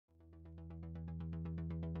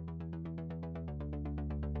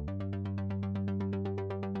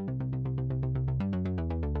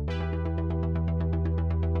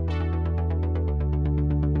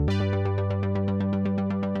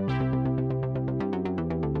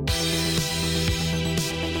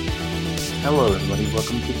Hello, everybody.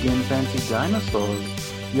 Welcome to Game Fancy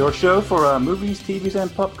Dinosaurs, your show for movies, TVs,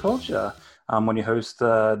 and pop culture. I'm one of your hosts,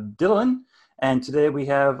 Dylan, and today we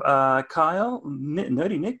have Kyle,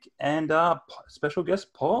 Nerdy Nick, and special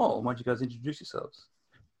guest Paul. Why don't you guys introduce yourselves?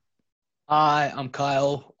 Hi, I'm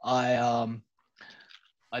Kyle. I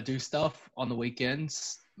do stuff on the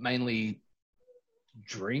weekends, mainly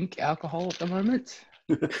drink alcohol at the moment.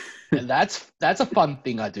 And that's a fun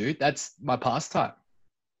thing I do. That's my pastime.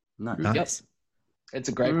 Nice. Yep. It's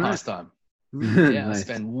a great pastime. Yeah, I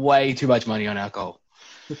spend way too much money on alcohol.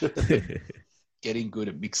 Getting good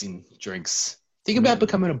at mixing drinks. Think about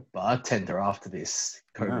becoming a bartender after this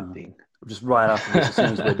COVID thing. Just right after this, as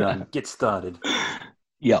soon as we're done. Get started.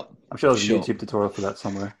 Yep. I'm sure there's a YouTube tutorial for that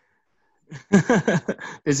somewhere.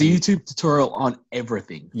 There's a YouTube tutorial on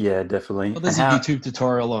everything. Yeah, definitely. Well, there's a YouTube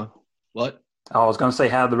tutorial on what? Oh, I was going to say,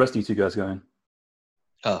 how are the rest of you two guys going?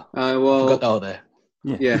 Oh, well, forgot they were there.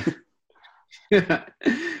 Yeah.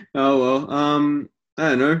 Oh well. I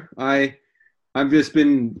don't know. I've just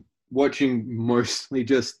been watching mostly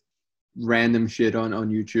just random shit on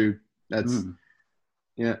YouTube. That's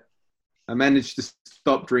yeah. I managed to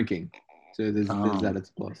stop drinking, so there's that as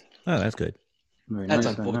plus. Oh, that's good. That's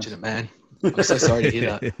unfortunate, man. I'm so sorry to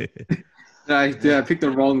hear that. I picked the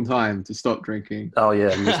wrong time to stop drinking. Oh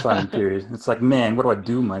yeah, in this time period. It's like, man, what do I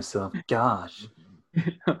do with myself? Gosh.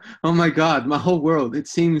 Oh my God, my whole world. It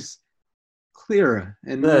seems clearer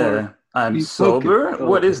and more. I'm sober?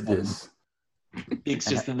 What is this? Nick's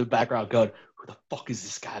just in the background going, who the fuck is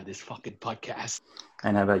this guy in this fucking podcast?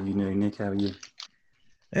 And how about you, Nick? How are you?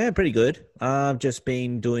 Yeah, pretty good. I've just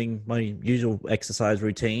been doing my usual exercise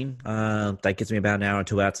routine. That gets me about an hour or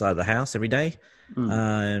two outside the house every day.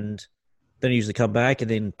 And then I usually come back and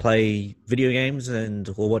then play video games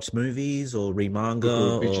or watch movies or read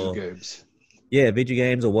manga. Video games. Yeah, video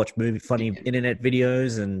games or watch funny internet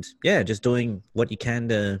videos and just doing what you can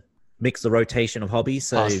to mix the rotation of hobbies.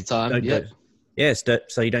 So so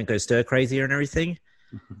you don't go stir crazy and everything.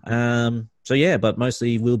 But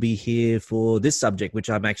mostly we'll be here for this subject, which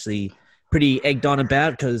I'm actually pretty egged on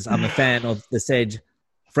about because I'm a fan of the said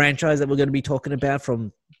franchise that we're going to be talking about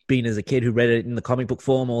from being as a kid who read it in the comic book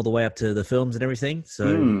form all the way up to the films and everything.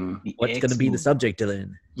 So what's going to be the subject,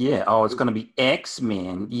 Dylan? Yeah, it's going to be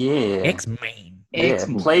X-Men. Yeah. X-Men. Yeah,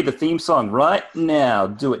 play the theme song right now.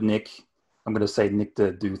 Do it, Nick. I'm going to say Nick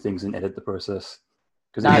to do things and edit the process.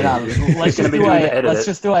 Let's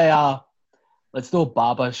just do a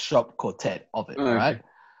barber shop quartet of it, all right?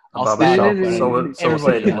 I'll barber shop. So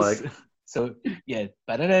say it like. So yeah,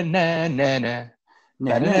 ba-da-da-na-na-na.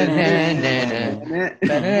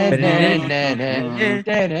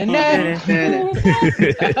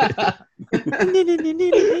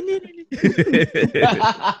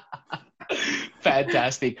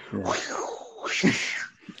 Fantastic.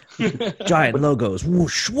 Giant logos.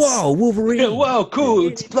 Whoosh, whoa, Wolverine. Whoa, cool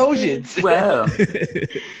explosions. Wow.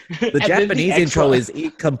 The Japanese intro is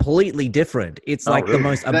completely different. It's like the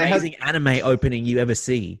most amazing anime opening you ever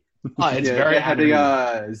see. Oh, it's very happy.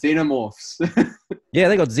 Xenomorphs. Yeah,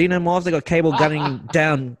 they got xenomorphs. They got Cable gunning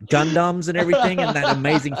down Gundams and everything, and that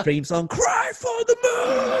amazing theme song, "Cry for the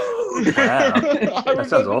Moon." Wow, that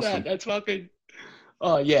sounds awesome. That's fucking.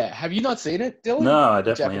 Oh yeah, have you not seen it, Dylan? No, I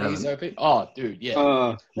definitely Japanese haven't. opening. Oh, dude,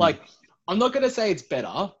 yeah. I'm not gonna say it's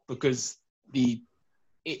better because the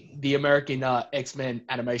American X-Men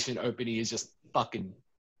animation opening is just fucking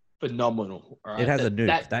phenomenal. All right? It has a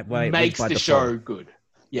nuke. That way it makes the show good.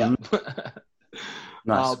 Yeah.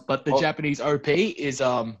 Nice. But the Japanese OP is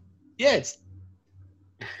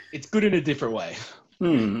it's good in a different way. A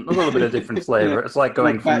little bit of different flavor. It's like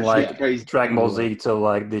going from Dragon Ball Z to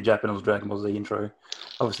like the Japanese Dragon Ball Z intro.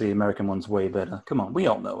 Obviously, the American one's way better. Come on, we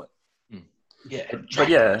all know it. Yeah.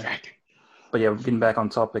 But getting back on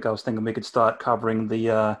topic, I was thinking we could start covering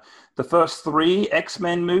the first 3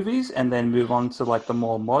 X-Men movies and then move on to like the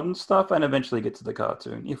more modern stuff and eventually get to the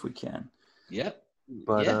cartoon if we can. Yep.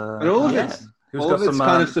 But all of it's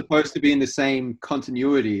kind of supposed to be in the same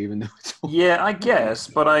continuity, even though it's all... Yeah, I guess.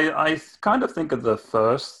 But I kind of think of the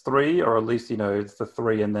first 3, or at least, it's the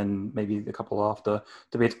 3 and then maybe a couple after,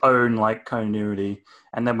 to be its own, like, continuity.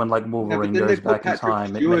 And then when, like, Wolverine goes back in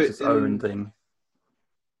time, it makes its own thing.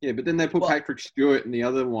 Yeah, but then they put Patrick Stewart in the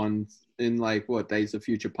other ones in, like, Days of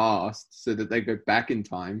Future Past, so that they go back in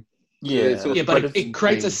time. Yeah. But it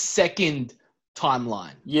creates a second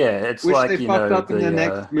timeline. Yeah, it's which like, they fucked up in the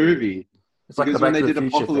next movie. It's like because the Back when they to the did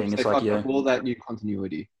Future Apocalypse, thing. It's they like, fucked up all that new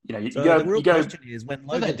continuity. The real question is when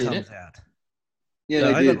Logan comes out. Yeah,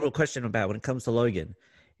 I got a real question about when it comes to Logan.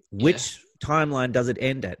 Which timeline does it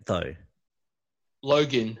end at, though?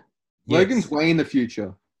 Logan. Logan's way in the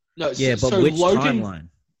future. No, but which timeline?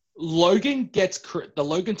 Logan the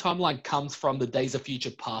Logan timeline comes from the Days of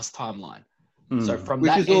Future Past timeline. So from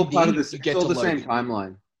which that is all ending, part of you get all to the Logan. same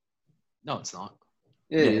timeline. No, it's not.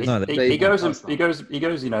 Yeah, he goes,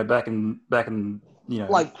 you know, back in, you know.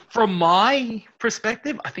 Like, from my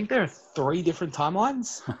perspective, I think there are 3 different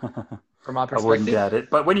timelines. From my perspective. I wouldn't doubt it.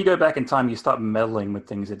 But when you go back in time, you start meddling with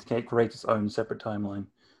things. It creates its own separate timeline.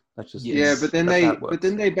 That's just but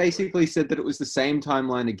then they basically said that it was the same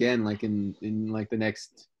timeline again, like in like the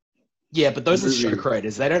next. Yeah, but those are show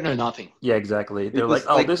creators. They don't know nothing. Yeah, exactly. They're like,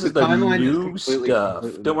 oh, this is the new stuff.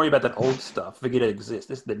 Don't worry about that old stuff. Forget it exists.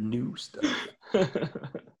 This is the new stuff.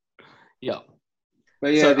 Yeah.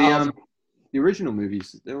 But yeah, the original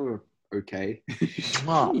movies, they were okay. Okay.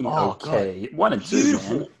 God. 1 and 2,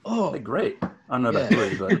 beautiful. Man. Oh. They're great. I don't know about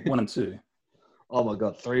 3, but 1 and 2. Oh my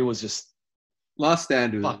God, 3 was just... Last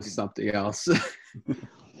Stand was something else.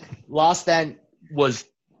 Last Stand was...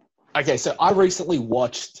 Okay, so I recently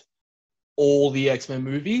watched all the X-Men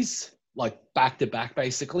movies, like back to back,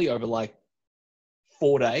 basically, over like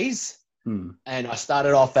 4 days. And I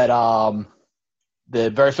started off at the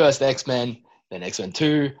very first X-Men, then X-Men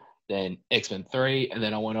 2, then X-Men 3, and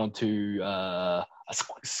then I went on to I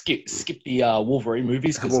skip the Wolverine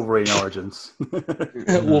movies. Wolverine Origins.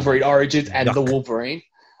 Wolverine Origins and the Wolverine.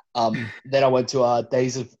 Then I went to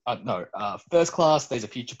First Class, Days of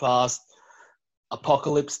Future Past,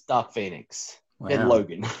 Apocalypse, Dark Phoenix, then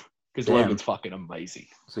Logan, because Logan's fucking amazing.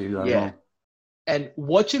 So you and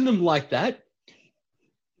watching them like that,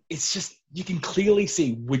 it's just, you can clearly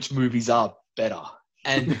see which movies are better.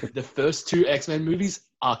 And the first 2 X-Men movies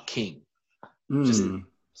are king. Just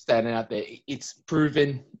standing out there. It's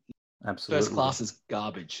proven. Absolutely. First Class is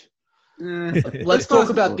garbage. Let's talk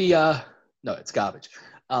about no, it's garbage.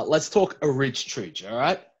 Let's talk Tridge, all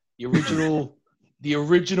right? The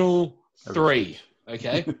original 3,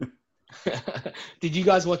 okay? Did you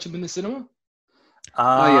guys watch them in the cinema?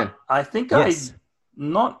 I think I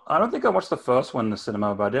don't think I watched the first one in the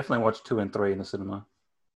cinema, but I definitely watched 2 and 3 in the cinema.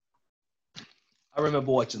 I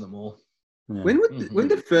remember watching them all. Yeah. When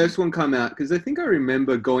did the first one come out? Because I think I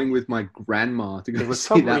remember going with my grandma to go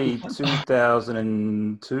see that. It was probably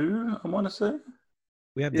 2002, I want to say.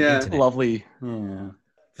 We have the internet. Lovely. Yeah.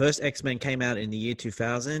 First X-Men came out in the year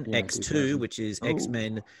 2000. X2, which is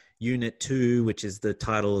X-Men Unit 2, which is the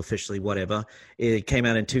title officially, whatever. It came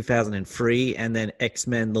out in 2003, and then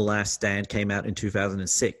X-Men The Last Stand came out in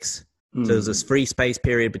 2006. So there's this free space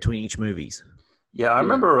period between each movies. Yeah, I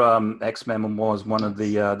remember X-Men was one of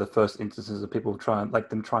the first instances of people trying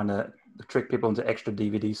to trick people into extra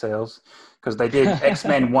DVD sales, because they did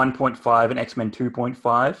X-Men 1.5 and X-Men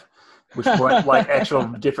 2.5, which weren't like actual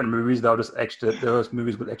different movies. They were just extra. There was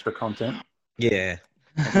movies with extra content. Yeah,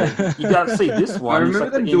 you got to see this one. I remember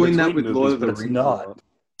them doing that with Lord of the Rings. Not.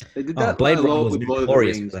 They did that Blade a Runner lot was with Lord of the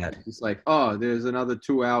notorious Rings. for that. It's like, there's another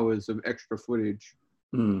 2 hours of extra footage.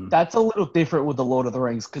 That's a little different with the Lord of the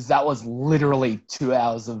Rings, because that was literally 2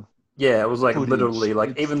 hours of. Yeah, it was like footage. Literally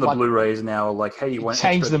like even the Blu-rays now are like, hey, you want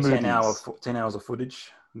change extra the 10 hours of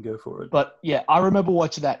footage? Go for it. But yeah, I remember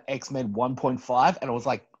watching that X-Men 1.5, and it was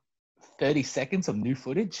like 30 seconds of new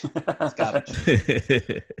footage. It's garbage.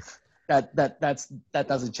 that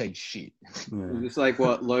doesn't change shit. Yeah. It's like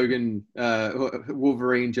what Logan,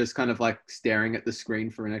 Wolverine, just kind of like staring at the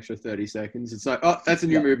screen for an extra 30 seconds. It's like, that's a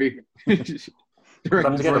new movie.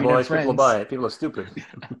 Come together, boys. People will buy it. People are stupid.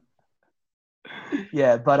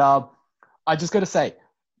 Yeah, but I just got to say,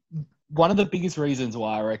 one of the biggest reasons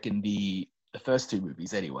why I reckon the first 2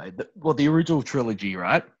 movies, anyway, the original trilogy,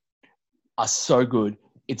 right, are so good.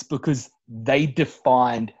 It's because they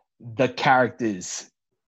defined the characters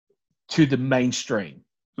to the mainstream.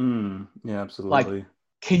 Yeah, absolutely. Like,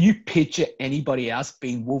 can you picture anybody else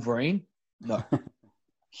being Wolverine? No.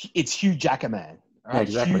 It's Hugh Jackman. Right? Yeah,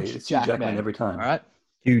 exactly. It's Hugh Jackman every time. All right.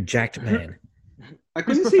 Hugh Jackman. I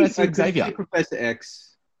couldn't see Professor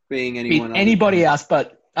X being anyone anybody else,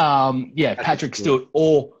 but Patrick Stewart,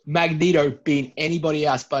 or Magneto being anybody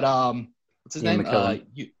else, but what's his name? McKellen.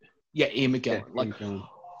 Ian McKellen. Ian McKellen.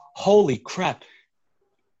 Holy crap!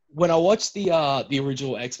 When I watched the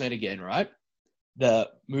original X-Men again, right, the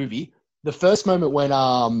movie, the first moment when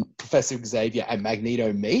Professor Xavier and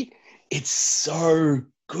Magneto meet, it's so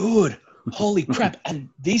good. Holy crap! And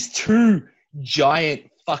these 2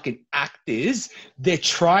 giant fucking actors, they're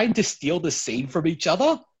trying to steal the scene from each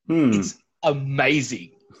other. It's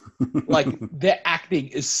amazing. Like, their acting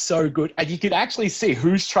is so good, and you can actually see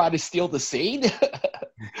who's trying to steal the scene.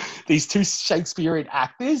 These 2 Shakespearean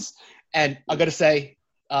actors, and I got to say,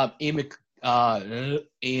 Ian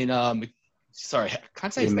sorry, I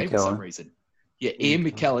can't say his name for some reason. Yeah, Ian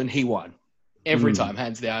McKellen, he won every time,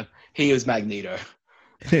 hands down. He was Magneto.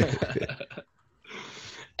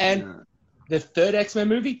 And the third X-Men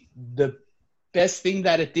movie, the best thing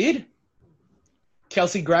that it did,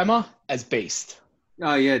 Kelsey Grammer as Beast.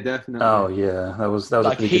 Oh yeah, definitely. Oh yeah, that was like,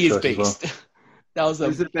 a pretty he good is choice Beast. As well. That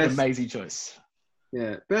was an amazing choice.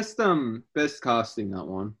 Yeah, best casting, that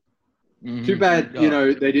one. Mm-hmm. Too bad,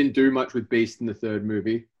 they didn't do much with Beast in the third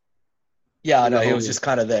movie. Yeah, I know, he was just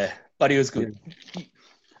kind of there, but he was good. Yeah.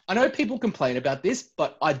 I know people complain about this,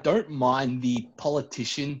 but I don't mind the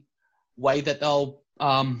politician way that they'll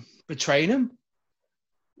portray him.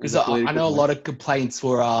 Because I know a lot of complaints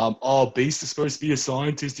were, Beast is supposed to be a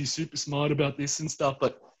scientist, he's super smart about this and stuff,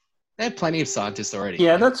 but they have plenty of scientists already.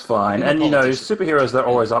 Yeah, that's fine. And, superheroes, they're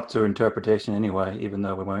always up to interpretation anyway, even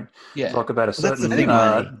though we won't talk about a certain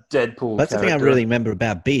Deadpool That's character. the thing I really remember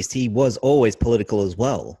about Beast. He was always political as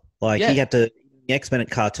well. Like, he had to... The X-Men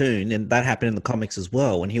cartoon, and that happened in the comics as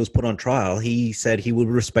well. When he was put on trial, he said he would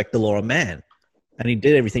respect the law of man. And he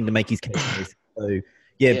did everything to make his case. So,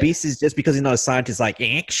 Beast is just because he's not a scientist, like,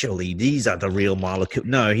 actually, these are the real molecules.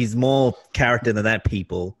 No, he's more character than that,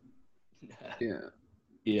 people.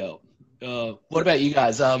 Yeah. What about you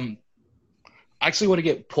guys? I actually want to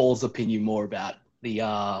get Paul's opinion more about the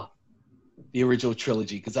original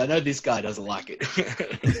trilogy, because I know this guy doesn't like it.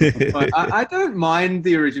 I don't mind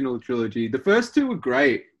the original trilogy. The first two were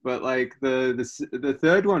great, but like the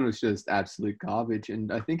third one was just absolute garbage,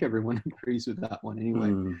 and I think everyone agrees with that one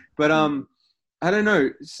anyway. But I don't know,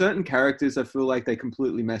 certain characters I feel like they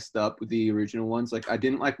completely messed up with the original ones. Like I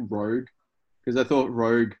didn't like Rogue, because I thought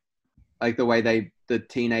Rogue, like the way the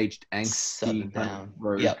teenage angsty kind of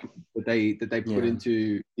Rogue that they put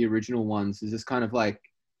into the original ones is just kind of like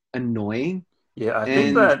annoying. Yeah, I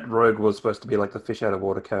think that Rogue was supposed to be like the fish out of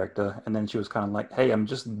water character, and then she was kind of like, "Hey, I'm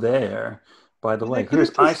just there." By the way,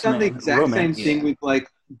 here's Iceman. The exact same thing with like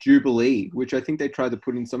Jubilee, which I think they tried to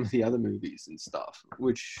put in some of the other movies and stuff.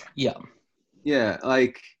 Which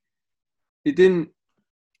like it didn't.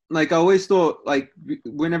 Like I always thought, like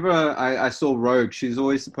whenever I saw Rogue, she's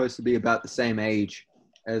always supposed to be about the same age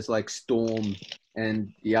as like Storm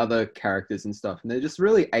and the other characters and stuff, and they just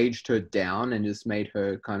really aged her down and just made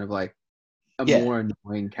her kind of like a more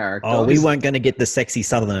annoying character. Oh, we weren't going to get the sexy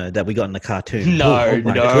Southerner that we got in the cartoon. No,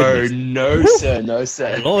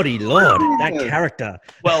 sir. Lordy Lord, that character.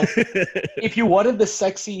 Well, if you wanted the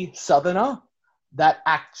sexy Southerner, that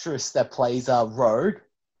actress that plays Rogue,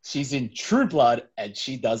 she's in True Blood, and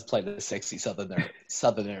she does play the sexy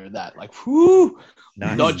Southerner in that. Like, whoo!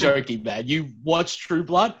 Nice. Not joking, man. You watch True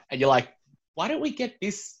Blood, and you're like, why don't we get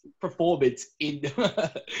this performance in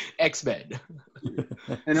X-Men?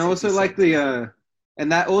 And also like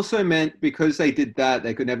and that also meant because they did that,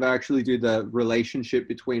 they could never actually do the relationship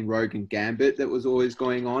between Rogue and Gambit that was always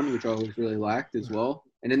going on, which I always really liked as well.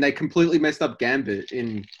 And then they completely messed up Gambit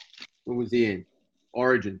in, what was he in?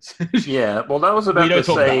 Origins. Yeah, well, that was about the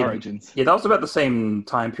same. Origins. Yeah, that was about the same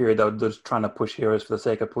time period. They were just trying to push heroes for the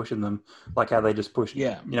sake of pushing them, like how they just pushed,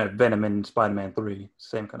 Venom in Spider-Man 3,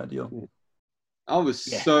 same kind of deal. Yeah. I was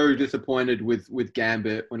so disappointed with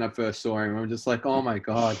Gambit when I first saw him. I'm just like, oh my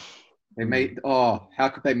god, how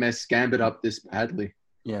could they mess Gambit up this badly?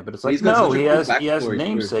 Yeah, but it's like, no, he has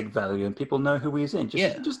namesake value, and people know who he's in.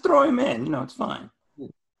 Just throw him in. It's fine.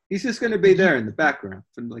 He's just going to be there in the background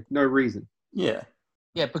for like no reason. Yeah.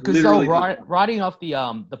 Yeah, because they're riding off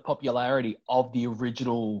the popularity of the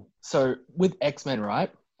original. So with X-Men,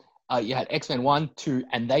 right? You had X-Men 1, 2,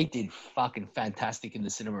 and they did fucking fantastic in the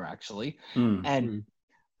cinema, actually. And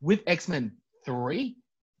with X-Men 3,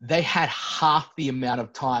 they had half the amount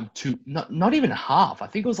of time to, not even half. I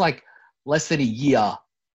think it was like less than a year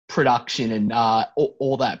production and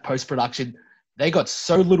all that post-production. They got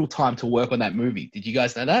so little time to work on that movie. Did you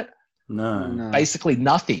guys know that? No. Basically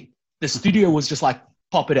nothing. The studio was just like,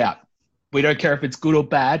 pop it out. We don't care if it's good or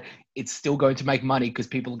bad. It's still going to make money because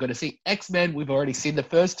people are going to see X-Men. We've already seen the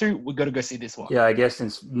first two. We've got to go see this one. Yeah, I guess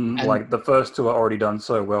since like the first two are already done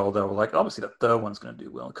so well, they were like, obviously the third one's going to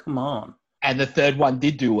do well. Come on. And the third one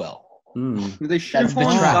did do well. They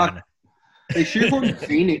shoehorned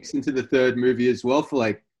Phoenix into the third movie as well for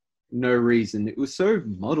like no reason. It was so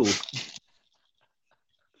muddled.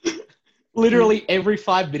 Literally every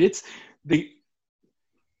 5 minutes,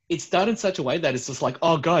 it's done in such a way that it's just like,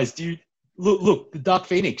 oh, guys, look, the Dark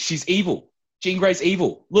Phoenix, she's evil. Jean Grey's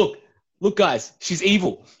evil. Look, guys, she's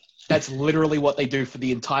evil. That's literally what they do for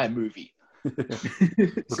the entire movie. Look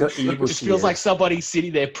how evil it just feels like somebody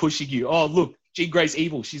sitting there pushing you. Oh, look, Jean Grey's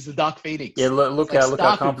evil. She's the Dark Phoenix. Yeah, look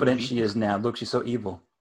how confident she is now. Look, she's so evil.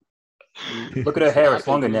 Look at her hair. It's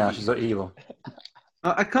longer now. She's so evil.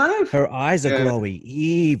 I kind of... Her eyes are glowy.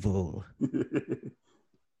 Evil.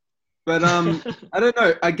 But I don't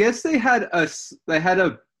know. I guess they had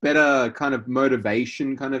a better kind of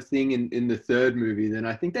motivation kind of thing in the third movie than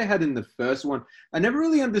I think they had in the first one. I never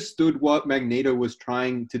really understood what Magneto was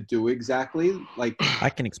trying to do exactly. Like, I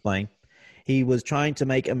can explain. He was trying to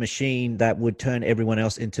make a machine that would turn everyone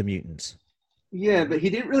else into mutants. Yeah, but he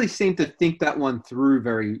didn't really seem to think that one through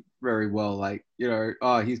very, very well. Like,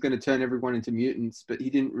 he's going to turn everyone into mutants, but he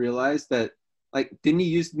didn't realize that. Like, didn't he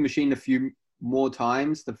use the machine a few more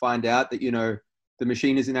times to find out that the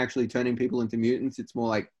machine isn't actually turning people into mutants? It's more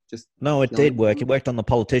like just no. It did work. It worked on the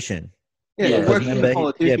politician. Yeah, it worked on the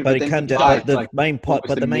politician. Yeah, but it came down. The main point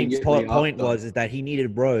was that he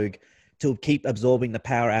needed Rogue to keep absorbing the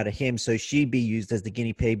power out of him, so she'd be used as the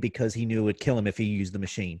guinea pig because he knew it would kill him if he used the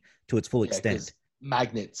machine to its full extent.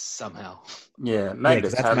 Magnets somehow. Yeah,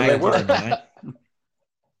 magnets. That's magnetism, right?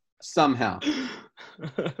 Somehow.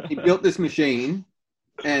 He built this machine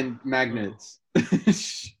and magnets.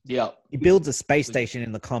 Yeah. He builds a space station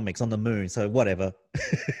in the comics on the moon, so whatever.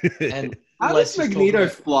 And how does Magneto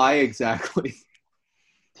fly exactly?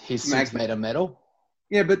 His suit's made of metal.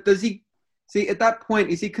 Yeah, but does he... See, at that point,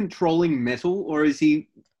 is he controlling metal or is he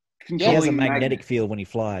controlling... He has a magnetic field when he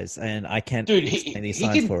flies, and I can't explain the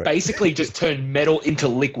science for it. He can basically just turn metal into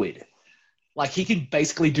liquid. Like, he can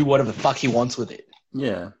basically do whatever the fuck he wants with it.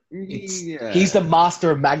 Yeah. He's the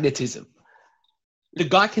master of magnetism. The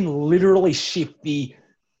guy can literally shift the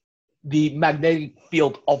magnetic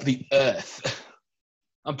field of the Earth.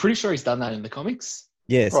 I'm pretty sure he's done that in the comics.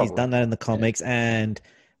 Yes, he's done that in the comics, and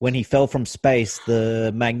when he fell from space,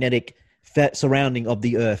 the magnetic surrounding of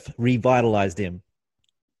the Earth revitalized him.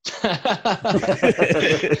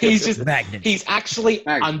 He's actually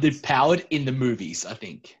underpowered in the movies, I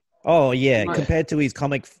think. Oh yeah, compared to his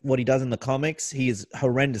comic, what he does in the comics, he is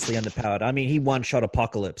horrendously underpowered. I mean, he one-shot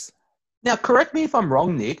Apocalypse. Now, correct me if I'm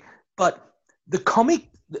wrong, Nick, but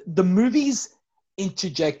the movies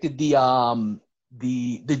interjected the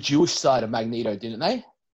Jewish side of Magneto, didn't they?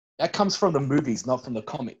 That comes from the movies, not from the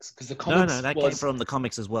comics. Because the comics that came from the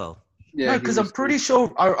comics as well. Yeah, no, because I'm pretty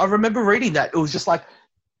sure I remember reading that it was just like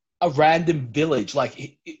a random village,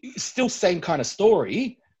 like still same kind of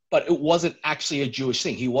story, but it wasn't actually a Jewish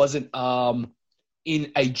thing. He wasn't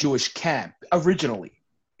in a Jewish camp originally.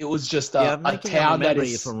 It was just a town that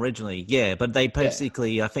is from originally. Yeah, but they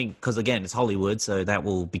basically, I think, because again, it's Hollywood, so that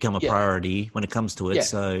will become a priority when it comes to it. Yeah.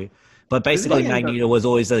 So, but basically, Magneto was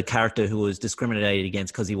always a character who was discriminated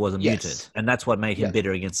against because he was a mutant, and that's what made him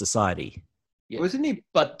bitter against society. Yeah. Wasn't he?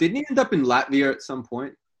 But didn't he end up in Latvia at some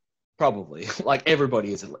point? Probably. Like everybody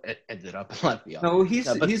has ended up in Latvia. No, he's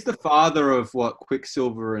the father of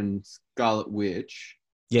Quicksilver and Scarlet Witch.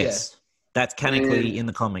 Yes. Yeah. That's canonically in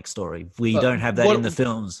the comic story. We don't have that in the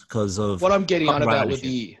films because of what I'm getting on about with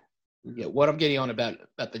what I'm getting on about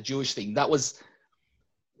the Jewish thing. That was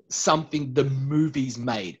something the movies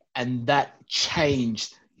made, and that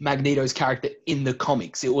changed Magneto's character in the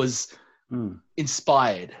comics. It was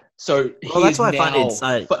inspired. So that's why I find it's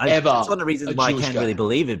forever. That's one of the reasons why I can't really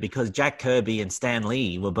believe it, because Jack Kirby and Stan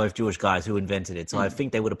Lee were both Jewish guys who invented it. So I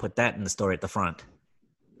think they would have put that in the story at the front.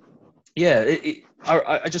 Yeah,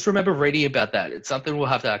 I just remember reading about that. It's something we'll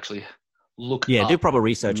have to actually look up. Yeah, do proper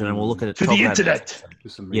research and then we'll look at it. To the internet. Do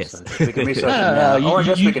some research. Yes. We can research or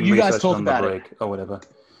just we can you research guys talk on the about break or whatever.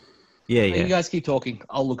 Yeah. You guys keep talking.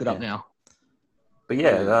 I'll look it up now. But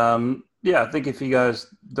I think if you guys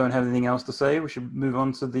don't have anything else to say, we should move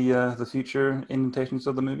on to the future indentations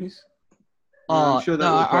of the movies. I'm sure that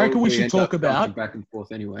I reckon we should talk about back and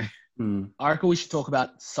forth anyway. I reckon we should talk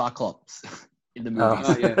about Cyclops in the movies.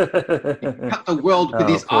 He cut the world with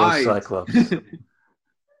his eyes. Cyclops.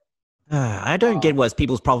 I don't get what's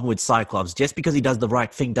people's problem with Cyclops. Just because he does the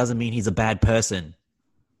right thing doesn't mean he's a bad person.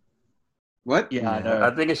 What? Yeah, I know.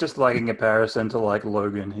 I think it's just like in comparison to like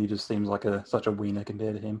Logan. He just seems like such a wiener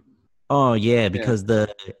compared to him. Oh, yeah, because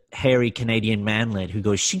the hairy Canadian manlet who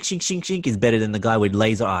goes shink, shink, shink, shink is better than the guy with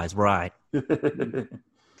laser eyes, right?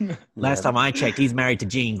 Last time I checked, he's married to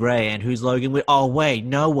Jean Grey, and who's Logan with? Oh, wait,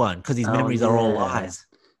 no one, because his memories are all lies.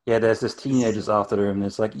 Yeah, there's this teenagers after him, and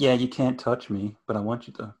it's like, yeah, you can't touch me, but I want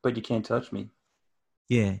you to, but you can't touch me.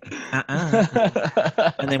 Yeah.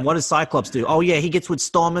 And then what does Cyclops do? Oh, yeah, he gets with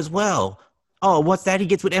Storm as well. Oh, what's that? He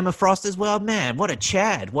gets with Emma Frost as well? Man, what a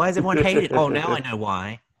Chad. Why does everyone hate it? Oh, now I know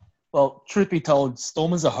why. Well, truth be told,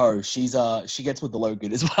 Storm is a hoe. She gets with the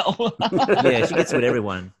Logan as well. Yeah, she gets with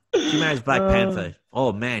everyone. She marries Black Panther.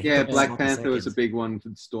 Oh, man. Yeah, Black Panther was a big one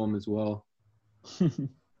for Storm as well. She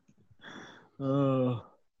leaves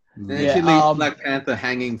Black Panther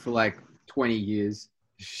hanging for like 20 years.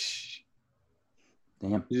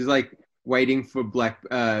 Damn. She's like waiting for Black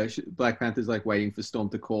Panther's like waiting for Storm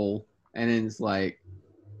to call, and then it's like,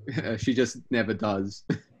 She just never does.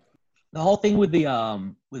 The whole thing with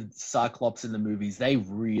the with Cyclops in the movies, they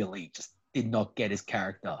really just did not get his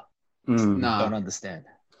character. Don't understand.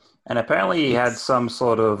 And apparently he had some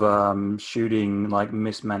sort of shooting like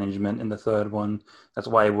mismanagement in the third one. That's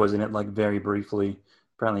why he was in it like very briefly.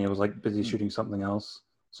 Apparently he was like busy shooting something else.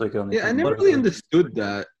 So he could only I never really understood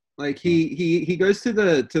that. Like he goes to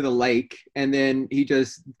the lake and then he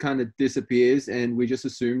just kind of disappears and we just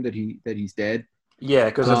assume that he's dead. Yeah,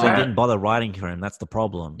 because they didn't bother writing for him. That's the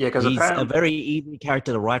problem. Yeah, because he's a very easy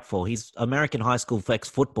character to write for. He's American high school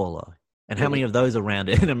ex-footballer. And how many of those are around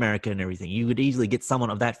in America and everything? You would easily get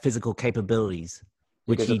someone of that physical capabilities,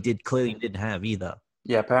 which he clearly didn't have either.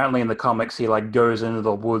 Yeah, apparently in the comics he like goes into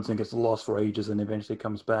the woods and gets lost for ages and eventually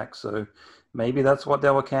comes back. So maybe that's what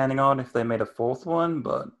they were counting on if they made a fourth one,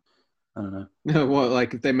 but I don't know. Well,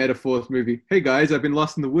 like if they made a fourth movie, hey guys, I've been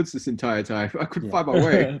lost in the woods this entire time. I couldn't find my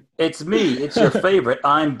way. It's me. It's your favorite.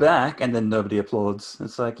 I'm back, and then nobody applauds.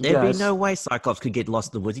 It's like there'd be no way Cyclops could get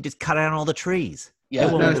lost in the woods. He just cut out all the trees.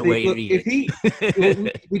 Yeah,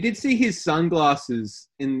 we did see his sunglasses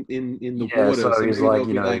in the water. So he's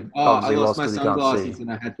like, I lost my sunglasses,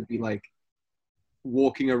 and I had to be like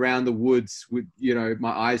walking around the woods with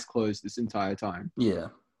my eyes closed this entire time. Yeah.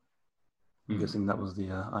 I'm guessing that was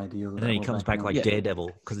the idea. And then he comes back like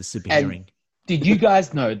Daredevil because it's super hearing. Did you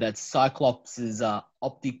guys know that Cyclops'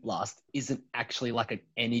 optic blast isn't actually like an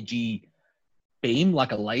energy beam,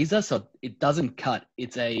 like a laser? So it doesn't cut.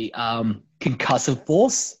 It's a concussive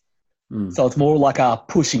force. So it's more like a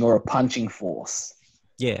pushing or a punching force.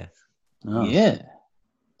 Yeah. Oh. Yeah.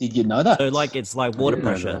 Did you know that? So like it's like water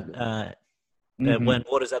pressure. When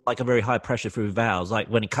water's at like a very high pressure through valves, like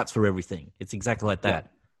when it cuts through everything. It's exactly like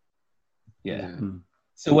that. Yeah.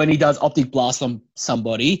 So when he does optic blast on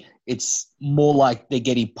somebody, it's more like they're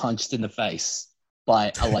getting punched in the face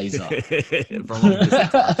by a laser.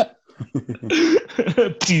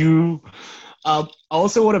 Pew. I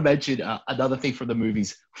also want to mention another thing from the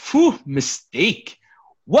movies. Mystique.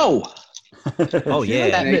 Whoa. Oh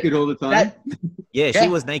yeah. Naked all the time. She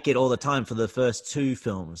was naked all the time for the first two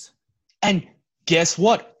films. And guess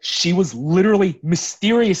what? She was literally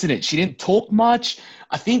mysterious in it. She didn't talk much.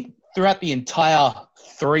 I think throughout the entire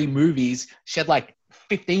 3 movies, she had like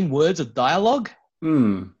 15 words of dialogue.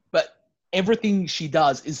 But everything she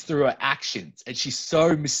does is through her actions. And she's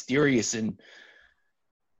so mysterious and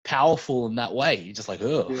powerful in that way. You're just like,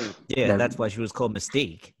 oh. Yeah, that's why she was called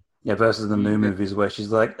Mystique. Yeah, versus the new movies where she's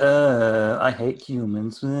like, I hate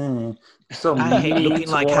humans. So I hate looking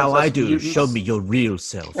like how I do. Mutants. Show me your real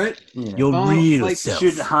self. Right? Yeah. Your real self.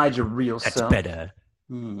 You shouldn't hide your real That's self. That's better.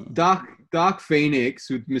 Dark Phoenix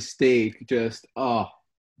with Mystique just why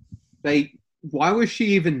was she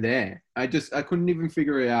even there? I couldn't even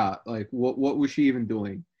figure it out. Like what was she even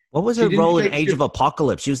doing? What was her role in Age of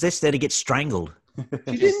Apocalypse? She was just there to get strangled.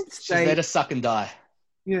 She didn't say she's there to suck and die.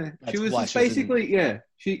 Yeah. She was just basically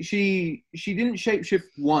She didn't shapeshift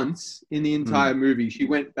once in the entire movie. She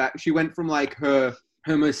went from like her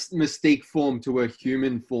Mystique form to a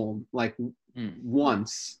human form like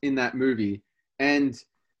once in that movie. And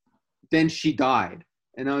then she died,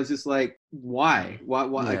 and I was just like, "Why? Why?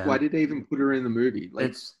 Yeah. Like, why did they even put her in the movie?"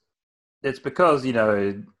 Like, it's because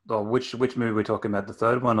which movie we're talking about, the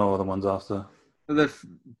third one or the ones after? The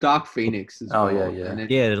Dark Phoenix.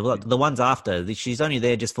 The ones after. She's only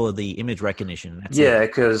there just for the image recognition.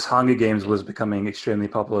 Because Hunger Games was becoming extremely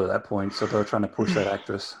popular at that point, so they were trying to push that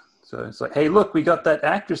actress. So it's like, hey, look, we got that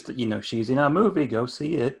actress that she's in our movie. Go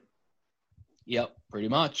see it. Yep, pretty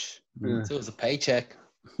much. So it was a paycheck.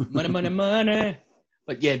 Money.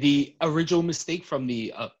 But yeah, the original Mystique from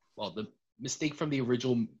the Mystique from the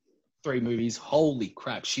original 3 movies, holy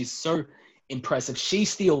crap, she's so impressive. She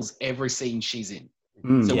steals every scene she's in.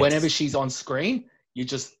 Whenever she's on screen,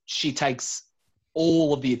 she takes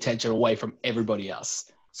all of the attention away from everybody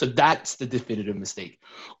else. So that's the definitive Mystique.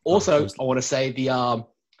 Also, I want to say the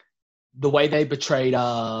way they portrayed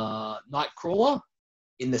Nightcrawler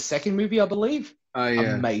in the second movie, I believe.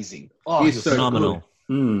 Amazing. Oh, he's so phenomenal.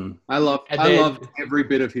 I loved every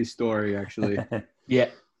bit of his story, actually. Yeah.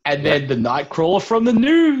 And then the Nightcrawler from the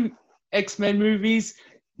new X-Men movies,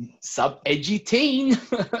 edgy teen.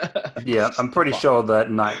 Yeah, I'm pretty sure that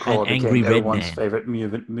Nightcrawler became everyone's favorite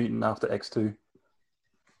mutant after X2.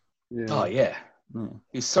 Yeah. Oh, yeah.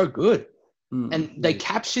 He's so good. And they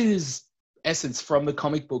captured his essence from the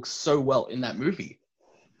comic books so well in that movie.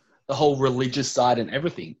 The whole religious side and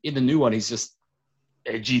everything. In the new one, he's just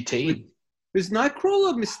edgy teen. Was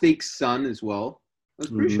Nightcrawler Mystique's son as well? I was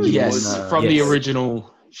pretty sure from the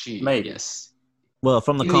original. Maybe. Yes. Well,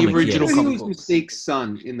 from the comics, original he was Mystique's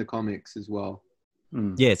son in the comics as well.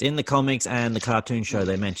 Yes, in the comics and the cartoon show,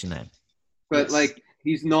 they mention that. But like,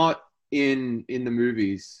 he's not in the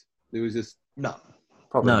movies. There was just no,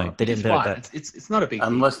 probably no, not. they didn't do that. It's not a big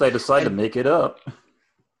unless thing. they decide to make it up.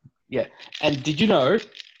 Yeah, and did you know,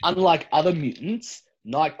 unlike other mutants,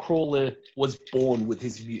 Nightcrawler was born with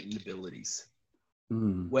his mutant abilities.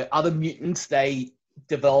 Where other mutants, they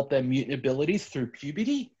develop their mutant abilities through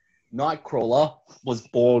puberty, Nightcrawler was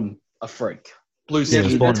born a freak. Blue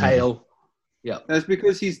skin, the tail. Yeah. That's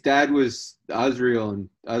because his dad was Azrael, and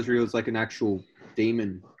Azrael's like an actual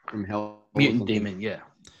demon from hell. Mutant demon, yeah.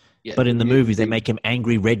 But in the movies, they make him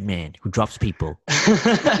angry red man who drops people.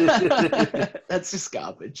 That's just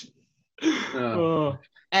garbage.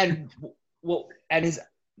 And his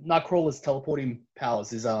Nightcrawler's teleporting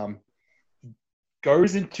powers is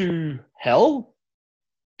goes into hell,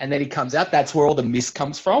 and then he comes out. That's where all the mist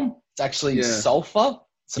comes from. It's actually sulfur.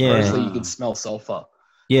 Supposedly, you can smell sulfur.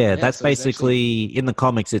 Yeah, that's so basically in the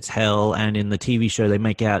comics. It's hell, and in the TV show, they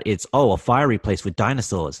make out it's a fiery place with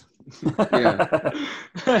dinosaurs.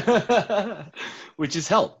 Which is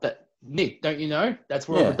hell. That Nick, don't you know? That's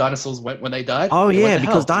where all the dinosaurs went when they died. Oh yeah,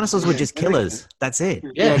 because dinosaurs were just killers. That's it.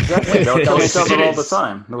 Yeah, exactly. They were killing each other all the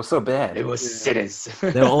time. They were so bad. It was sinners.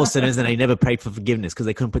 They were all sinners, and they never prayed for forgiveness because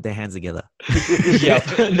they couldn't put their hands together. Yeah,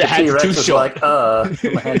 the hands too short.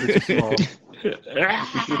 My hands are too small.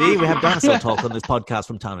 See, we have dinosaur talk on this podcast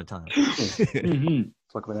from time to time.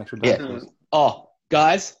 Talk about actual dinosaurs. Oh,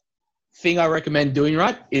 guys, thing I recommend doing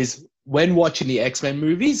is when watching the X-Men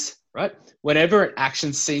movies, right? Whenever an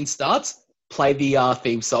action scene starts, play the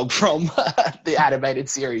theme song from the animated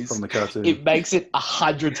series. From the cartoon. It makes it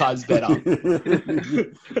 100 times better.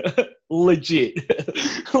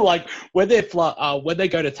 Legit. Like when they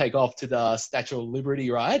go to take off to the Statue of Liberty,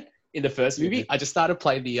 right? In the first movie, I just started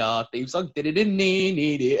playing the theme song. And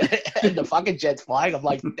the fucking jet's flying. I'm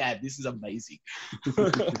like, damn, this is amazing.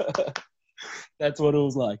 That's what it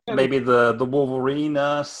was like. Maybe the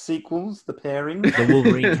Wolverine sequels, the pairing. The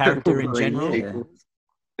Wolverine character in general. Yeah.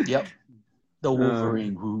 Yep. The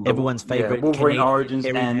Wolverine. Everyone's favorite. Wolverine Origins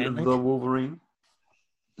and the Wolverine.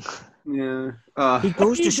 Yeah. He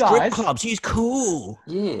goes to strip clubs. He's cool.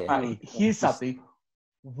 Yeah. Here's something.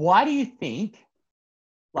 Why do you think,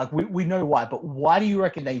 like we know why, but why do you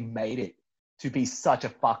reckon they made it to be such a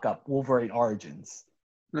fuck up, Wolverine Origins?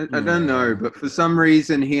 I don't know, but for some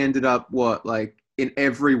reason he ended up in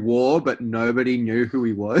every war, but nobody knew who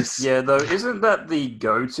he was. Yeah, though, isn't that the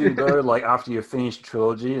go-to though? Like after you finish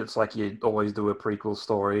trilogy, it's like you always do a prequel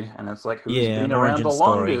story, and it's like who's been around the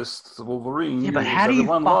longest? Wolverine. Yeah, but how do you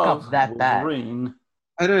fuck up that Wolverine?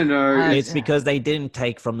 I don't know. It's because they didn't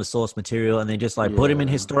take from the source material, and they just put him in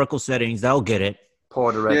historical settings. They'll get it.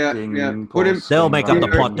 Poor directing. Yeah. They'll make up the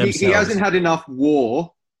plot themselves. He hasn't had enough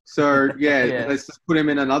war. So let's just put him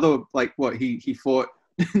in another he fought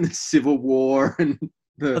in the Civil War and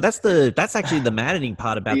that's actually the maddening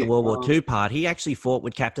part about the World War II part. He actually fought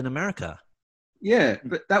with Captain America. Yeah,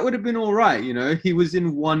 but that would have been all right, He was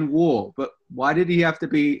in one war, but why did he have to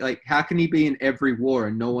be how can he be in every war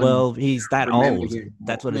and no one? Well, he's that old.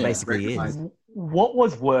 That's what it basically is. What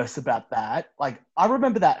was worse about that? I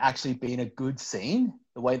remember that actually being a good scene,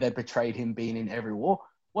 the way they portrayed him being in every war.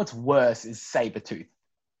 What's worse is Sabretooth.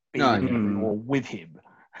 With him.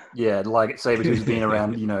 Yeah, like Sabretooth's been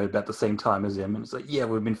around, about the same time as him. And it's like,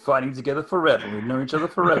 we've been fighting together forever. We've known each other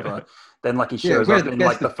forever. Then, he shows up in,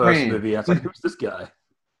 the first movie. And it's like, who's this guy?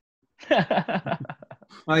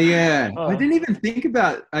 Oh, yeah. I didn't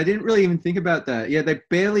really even think about that. Yeah, they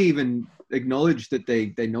barely even acknowledged that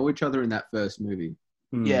they know each other in that first movie.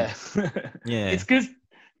 Yeah. Yeah. It's because,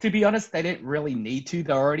 to be honest, they didn't really need to.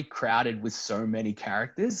 They're already crowded with so many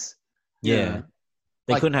characters. Yeah.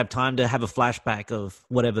 They couldn't have time to have a flashback of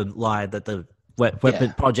whatever lie that the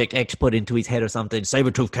Weapon Project X put into his head or something.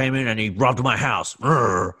 Sabretooth came in and he robbed my house.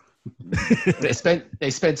 They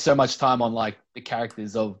spent so much time on the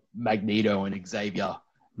characters of Magneto and Xavier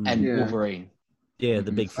and Wolverine. Yeah,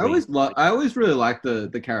 the big three. I always really liked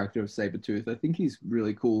the character of Sabretooth. I think he's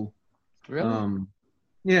really cool. Really?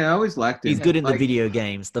 Yeah, I always liked him. He's good in the video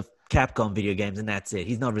games, the Capcom video games, and that's it.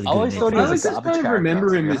 He's not really good in I always just kind of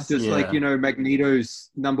remember him as just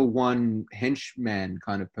Magneto's number one henchman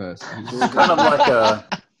kind of person. He's kind of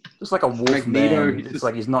just like a wolf Magneto, man. It's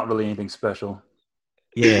he's not really anything special.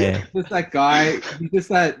 Yeah. Just that guy, he's just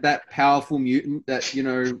that powerful mutant that,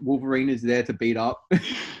 Wolverine is there to beat up.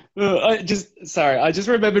 I just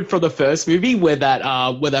remembered from the first movie where that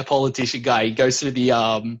politician guy, he goes through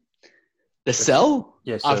the cell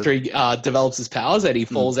after he develops his powers and he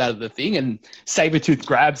falls out of the thing and Sabretooth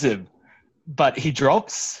grabs him, but he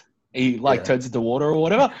drops He turns into water or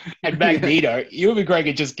whatever. And Magneto, Ewan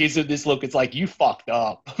McGregor just gives him this look. It's like, you fucked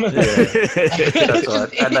up. Yeah. That's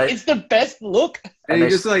right. It's the best look. And, they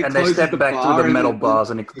step back through the metal bars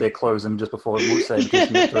and they close them just before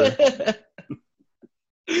Sabretooth through.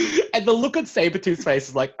 And the look on Sabretooth's face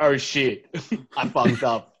is like, oh shit, I fucked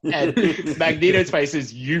up. And Magneto's face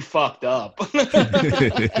is, you fucked up.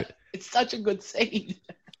 It's such a good scene.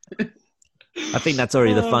 I think that's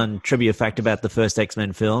already the fun trivia fact about the first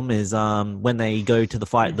X-Men film is when they go to the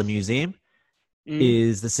fight at the museum,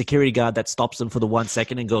 is the security guard that stops them for the 1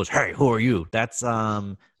 second and goes, hey, who are you? That's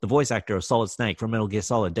the voice actor of Solid Snake from Metal Gear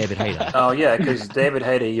Solid, David Hayter. Oh, yeah, because David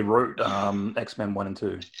Hayter, he wrote X-Men 1 and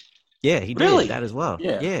 2. Yeah, he did that as well.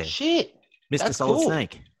 Yeah. Shit. Mr. That's Solid cool.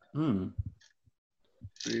 Snake.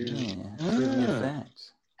 Yeah.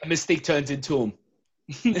 Mystique turns into him.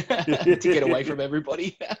 To get away from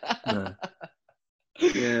everybody.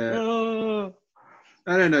 Yeah.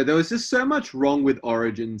 I don't know. There was just so much wrong with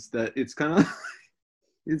Origins that it's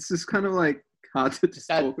just kind of like hard to just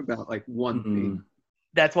talk about like one thing.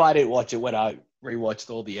 That's why I didn't watch it when I rewatched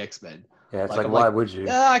all the X-Men. Yeah, it's like why would you?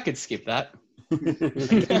 I could skip that.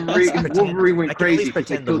 Wolverine went crazy because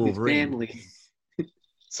they killed his family.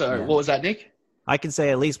 So, what was that, Nick? I can say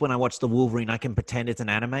at least when I watch the Wolverine, I can pretend it's an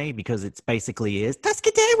anime because it's basically is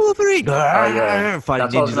Tusken Wolverine. Fighting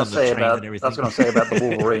ninjas on the trains and everything. That's what I'm saying about the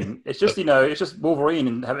Wolverine. It's just it's just Wolverine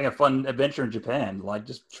and having a fun adventure in Japan. Like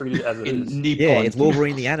just treat it as it is. Nippon. Yeah, it's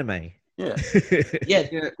Wolverine the anime. Yeah.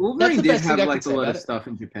 Yeah. Wolverine did have like a lot of stuff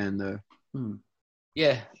in Japan though.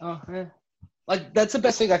 Yeah. Oh, yeah. Like that's the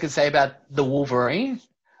best thing I can say about the Wolverine.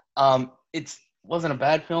 It wasn't a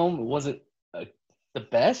bad film. It wasn't the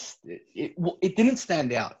best. It didn't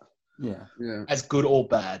stand out. Yeah. As good or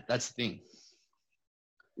bad. That's the thing.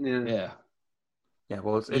 Yeah.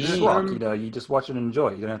 Well, it's just rock. You just watch it and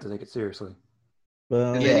enjoy. You don't have to take it seriously.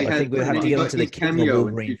 Well, I think we'll have to get into the cameo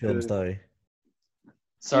Wolverine films though.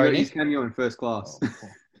 Sorry, his cameo in First Class.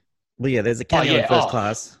 Well, yeah, there's a cameo in First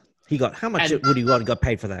Class. He got how much would he got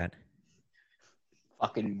paid for that?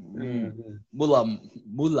 Fucking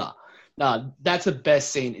mullah. Nah, that's the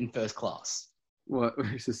best scene in First Class. What?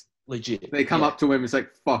 It's just legit. They come up to him. It's like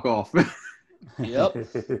fuck off. Yep.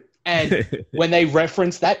 And when they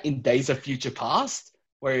reference that in Days of Future Past,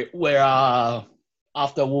 where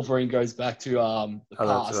after Wolverine goes back to the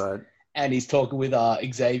past, that's right. And he's talking with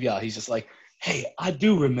Xavier, he's just like, "Hey, I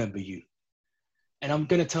do remember you, and I'm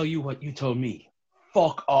gonna tell you what you told me.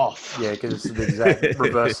 Fuck off." Yeah, because it's the exact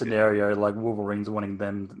reverse scenario. Like Wolverine's wanting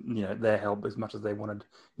them, their help as much as they wanted,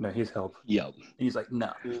 his help. Yep. And he's like,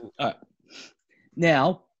 no. All right.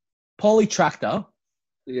 Now, Polly Tractor.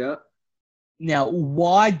 Yeah. Now,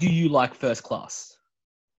 why do you like First Class?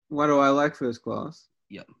 Why do I like First Class?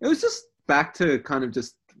 Yep. It was just back to kind of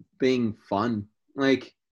just being fun.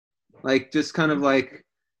 Like just kind of like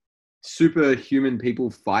superhuman people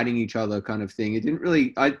fighting each other kind of thing. It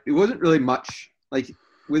wasn't really much. Like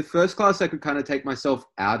with First Class, I could kind of take myself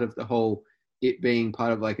out of the whole it being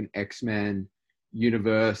part of like an X-Men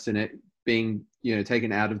universe and it being,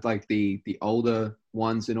 taken out of like the older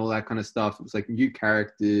ones and all that kind of stuff. It was like new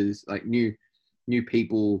characters, like new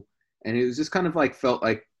people. And it was just kind of like felt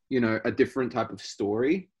like, a different type of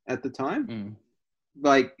story at the time.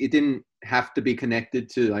 Like it didn't have to be connected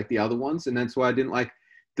to like the other ones. And that's why I didn't like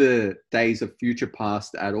the Days of Future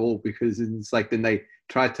Past at all, because it's like, then they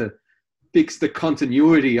tried to fix the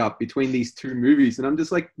continuity up between these two movies. And I'm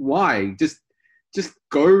just like, why? Just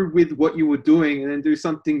go with what you were doing and then do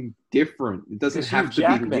something different. It doesn't have Hugh to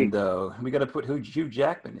Jackman, be though. We got to put Hugh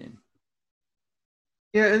Jackman in.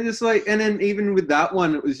 Yeah, and just like, and then even with that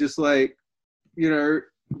one, it was just like,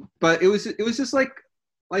 but it was just like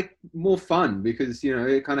more fun because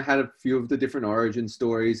it kind of had a few of the different origin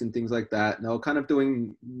stories and things like that. And they were kind of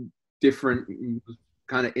doing different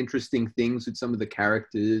kind of interesting things with some of the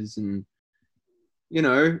characters and.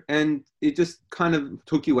 And it just kind of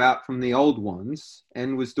took you out from the old ones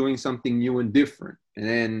and was doing something new and different. And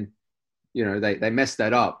then, they messed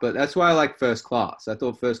that up. But that's why I like First Class. I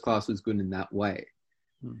thought First Class was good in that way.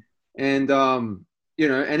 And, and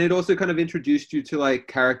it also kind of introduced you to like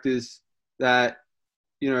characters that,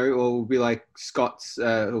 or would be like Scott's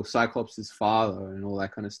or Cyclops' father and all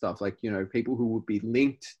that kind of stuff. Like, people who would be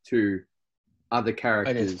linked to other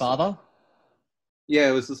characters. And his father? Yeah,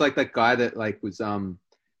 it was just like that guy that like was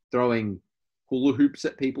throwing hula hoops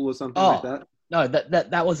at people or something like that. No,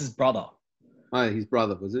 that was his brother. Oh, his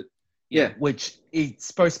brother, was it? Yeah, which is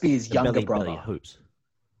supposed to be his younger brother. Belly hoops.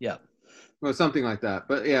 Yeah. Well, something like that.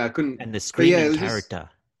 But yeah, I couldn't. And the screaming character.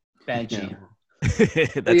 Banshee.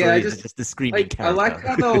 That's just the screaming character. I like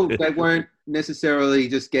how they weren't necessarily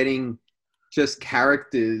just getting just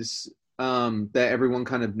characters that everyone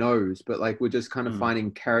kind of knows, but like we're just kind of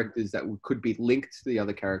finding characters that could be linked to the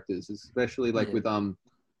other characters, especially like with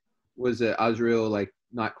was it Azrael, like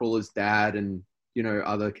Nightcrawler's dad, and you know,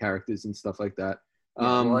 other characters and stuff like that.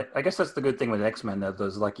 Well, I guess that's the good thing with X-Men, that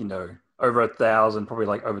there's like, you know, over 1,000, probably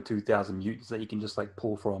like over 2,000 mutants that you can just like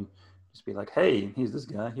pull from. Just be like, hey, here's this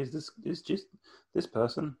guy, here's just this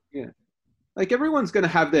person. Yeah, like everyone's gonna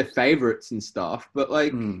have their favorites and stuff, but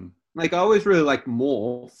like I always really liked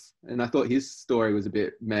Morph, and I thought his story was a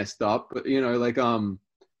bit messed up, but you know, like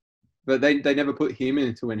but they never put him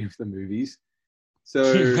into any of the movies, so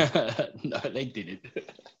no, they didn't.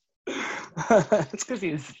 It's because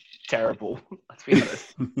he was terrible. Let's be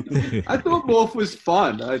honest. I thought Morph was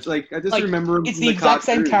fun. I just remember him. It's the exact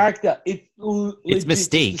same character. It's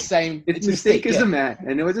Mystique. The same. It's Mystique as a man,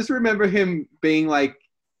 and I just remember him being like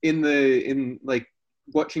in like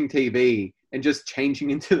watching TV and just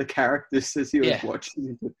changing into the characters as he was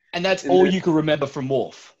watching. And that's all you can remember from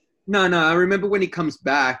Morph. No, I remember when he comes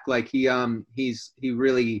back, like he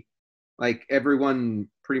really, like everyone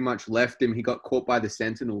pretty much left him. He got caught by the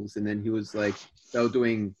Sentinels, and then he was like, they were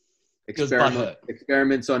doing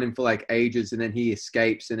experiments on him for like ages, and then he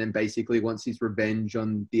escapes, and then basically wants his revenge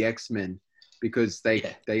on the X-Men because they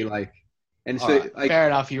like. And so, right, like, fair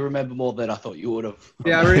enough. You remember more than I thought you would have.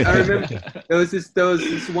 Yeah, I remember there was this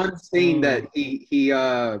one scene that he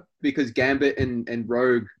because Gambit and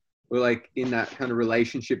Rogue were like in that kind of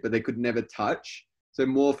relationship, but they could never touch. So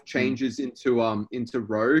Morph changes into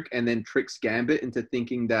Rogue, and then tricks Gambit into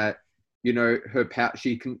thinking that, you know,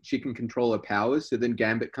 she can control her powers. So then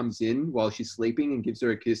Gambit comes in while she's sleeping and gives her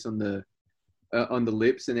a kiss on the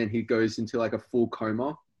lips, and then he goes into like a full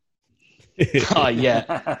coma. Oh yeah.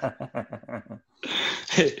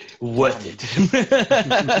 Worth it.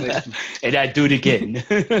 And I do it again.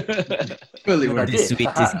 The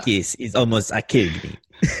sweetest kiss is almost a killed me.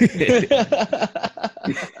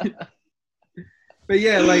 But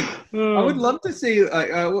yeah, like I would love to see.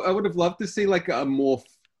 I would have loved to see like a Morph,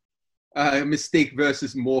 Mystique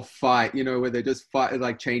versus Morph fight. You know, where they just fight,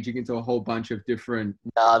 like changing into a whole bunch of different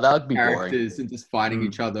that would be characters boring. and just fighting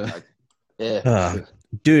each other. Yeah.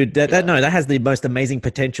 Dude, that has the most amazing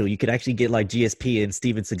potential. You could actually get like GSP and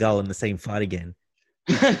Steven Seagal in the same fight again.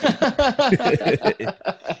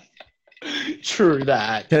 True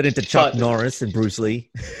that. Turn into Chuck Norris and Bruce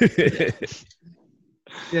Lee.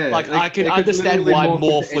 Yeah, like I can understand why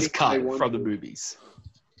Morph was cut from the movies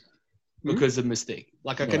because of Mystique.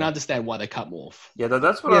 Like I can understand why they cut Morph. Yeah,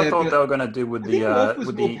 that's what I thought they were going to do with the. Morph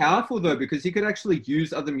was more powerful though, because he could actually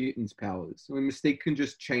use other mutants' powers. I mean, Mystique can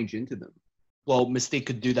just change into them. Well, Mystique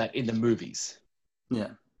could do that in the movies. Yeah.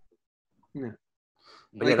 But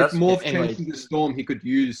like if Morph changed into Storm, he could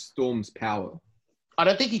use Storm's power. I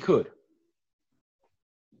don't think he could.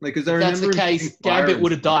 Like, because if that's the case, Gambit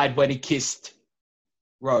would have died when he kissed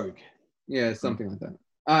Rogue. Yeah, something like that.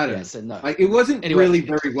 I don't know. So no. Like, it wasn't really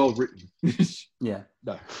very well written. Yeah.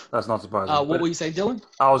 No. That's not surprising. What were you saying, Dylan?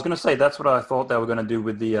 I was going to say that's what I thought they were going to do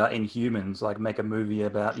with the Inhumans, like make a movie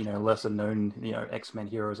about, you know, lesser known, you know, X-Men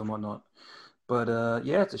heroes and whatnot. But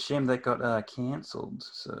yeah, it's a shame that got cancelled.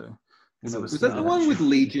 So was that the one with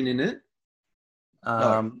Legion in it?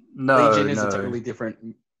 No. Legion is a totally different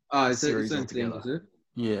series altogether. Is it?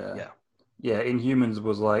 Yeah. Inhumans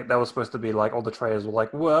was like, that was supposed to be like, all the trailers were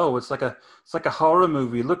like, whoa, it's like a horror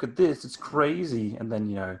movie. Look at this, it's crazy. And then,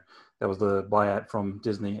 you know, that was the buyout from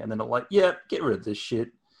Disney, and then they're like, yeah, get rid of this shit,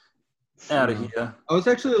 out of here. I was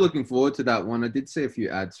actually looking forward to that one. I did see a few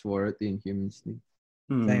ads for it, the Inhumans thing.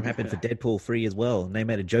 Same happened for Deadpool 3 as well. And they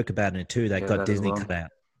made a joke about it too. That got Disney cut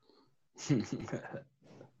out.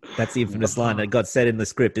 That's the infamous line that got said in the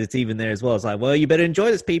script. It's even there as well. It's like, well, you better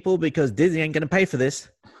enjoy this, people, because Disney ain't going to pay for this.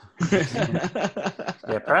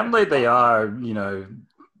 Apparently they are, you know,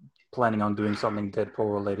 planning on doing something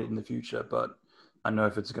Deadpool related in the future, but I don't know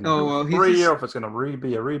if it's going to be free or if it's going to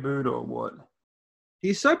be a reboot or what.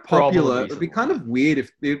 He's so popular. It'd be kind of weird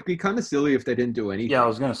it'd be kind of silly if they didn't do anything. Yeah, I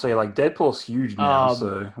was going to say, like, Deadpool's huge now,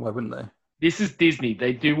 so why wouldn't they? This is Disney.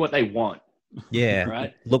 They do what they want. Yeah.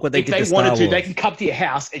 Right? Look what they did to If they wanted to, they can come to your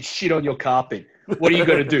house and shit on your carpet. What are you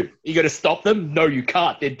going to do? You going to stop them? No, you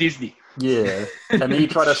can't. They're Disney. Yeah. And then you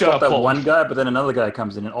try to stop that one guy, but then another guy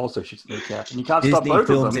comes in and also shoots their cat. And you can't stop both of them.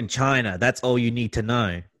 Disney films in China. That's all you need to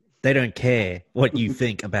know. They don't care what you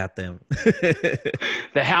think about them.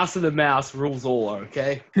 The House of the Mouse rules all,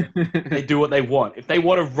 okay? They do what they want. If they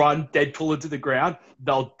want to run Deadpool into the ground,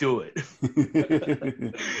 they'll do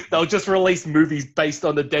it. They'll just release movies based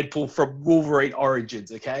on the Deadpool from Wolverine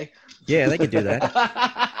Origins, okay? Yeah, they could do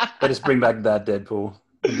that. They just bring back that Deadpool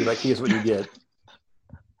and be like, here's what you get.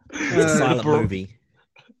 It's a silent movie.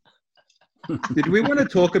 Did we want to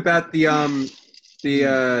talk about the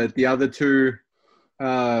other two?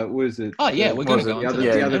 What is it? Oh yeah, we're going to go into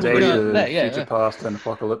the other Future Past and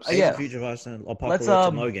Apocalypse. Yeah. Future Past and Apocalypse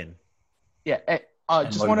and Logan. Yeah, I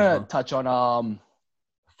just want to touch on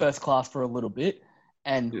First Class for a little bit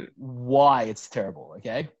and why it's terrible.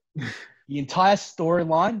 Okay, the entire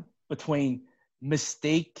storyline between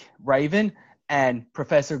Mystique, Raven, and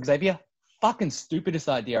Professor Xavier, fucking stupidest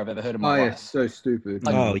idea I've ever heard in my life. Oh yeah, so stupid.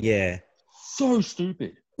 So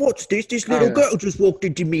stupid. What's this? This little girl just walked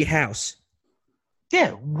into me house.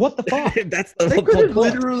 Yeah, what the fuck? They could have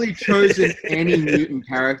literally chosen any mutant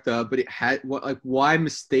character, but it had why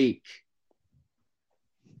Mystique?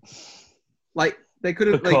 Like they could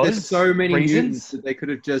have there's so many mutants that they could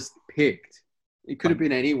have just picked. It could have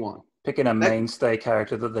been anyone. Picking a mainstay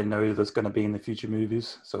character that they know that's going to be in the future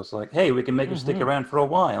movies. So it's like, hey, we can make her stick around for a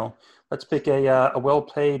while. Let's pick a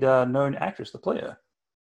well-paid known actress to play her.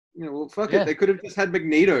 Well, fuck it. They could have just had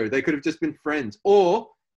Magneto. They could have just been friends. Or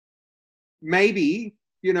maybe,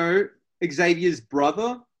 Xavier's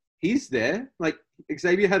brother, he's there. Like,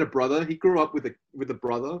 Xavier had a brother. He grew up with a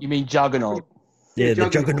brother. You mean Juggernaut? Yeah, the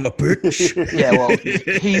Juggernaut bitch. Yeah, well,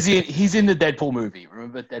 he's in the Deadpool movie.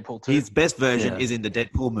 Remember Deadpool 2? His best version is in the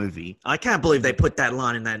Deadpool movie. I can't believe they put that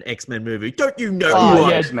line in that X-Men movie. Don't you know who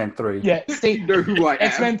I am? X-Men 3. Yeah, Steve, you know who I am.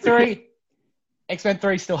 X-Men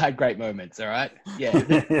 3 still had great moments, all right? Yeah.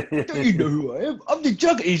 Don't you know who I am? I'm the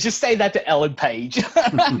Juggernaut. He's just saying that to Ellen Page.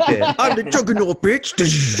 I'm the Juggernaut, bitch.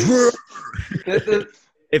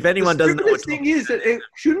 If anyone doesn't know what the thing is that it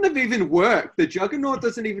shouldn't have even worked. The Juggernaut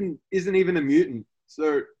isn't even a mutant.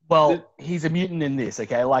 So he's a mutant in this,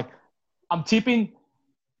 okay? Like, I'm tipping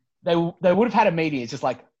they would have had a meeting. It's just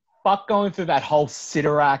like, fuck going through that whole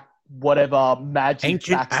Sidorak, whatever, magic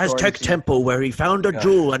ancient Aztec temple where he found a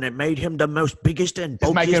jewel and it made him the most biggest and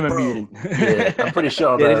bulkiest make him bro. A mutant. Yeah, I'm pretty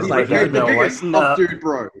sure that like the biggest dude,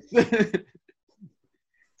 bro.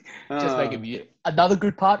 Just make him mutant. Another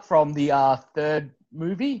good part from the third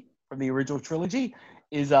movie from the original trilogy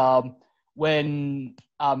is when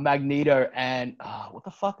Magneto and what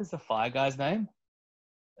the fuck is the fire guy's name?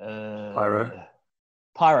 Pyro,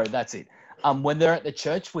 that's it. When they're at the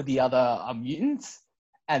church with the other mutants,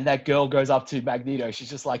 and that girl goes up to Magneto, she's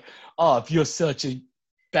just like, "Oh, if you're such a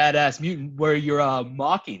badass mutant, where are your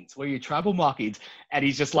markings? Where are your tribal markings?" And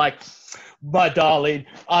he's just like, "My darling,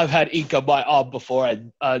 I've had ink on my arm before,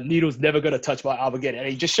 and needle's never gonna touch my arm again." And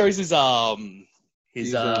he just shows his the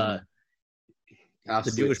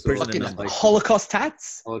Jewish prison Holocaust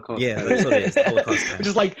tats. Yeah, that's what it is. Holocaust tats. Which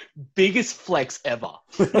is like biggest flex ever.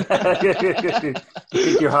 You think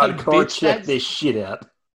you're hardcore? Check this shit out.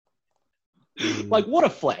 Like, what a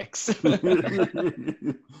flex.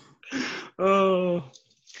 Oh,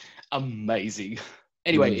 amazing.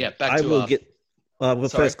 Anyway, back to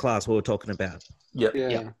with First Class, what we're talking about.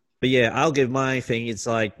 Yeah. But yeah, I'll give my thing. It's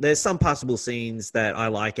like there's some passable scenes that I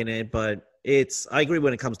like in it, but I agree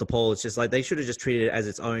when it comes to Paul. It's just like they should have just treated it as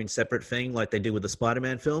its own separate thing, like they do with the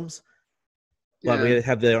Spider-Man films. Like we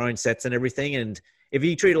have their own sets and everything, and if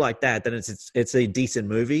you treat it like that, then it's a decent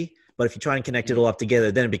movie. But if you try and connect it all up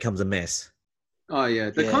together, then it becomes a mess. Oh yeah,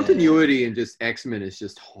 the continuity in just X-Men is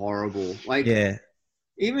just horrible. Like,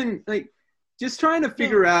 even like just trying to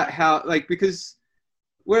figure out how, like, because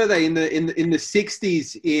where are they in the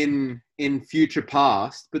 60s in Future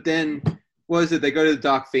Past? But then what is it? They go to the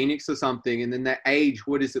Dark Phoenix or something, and then that age.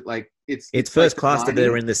 What is it like? It's First Class that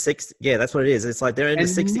they're in the 60s. Yeah, that's what it is. It's like they're in the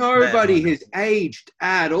 60s. Nobody has aged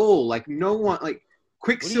at all. Like no one. Like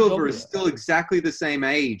Quicksilver is still exactly the same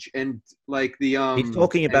age, and like the He's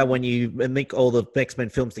talking about when you make all the X-Men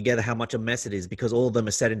films together, how much a mess it is because all of them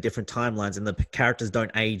are set in different timelines, and the characters don't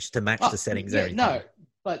age to match the settings. No,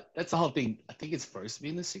 but that's the whole thing. I think it's supposed to be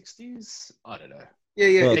in the 60s. I don't know.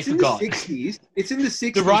 Yeah, well, it's in the 60s. It's in the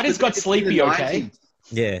 60s. The writers got sleepy, okay?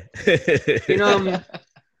 Yeah.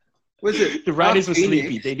 Was it? The writers were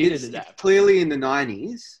sleepy. They needed adapt. Clearly in the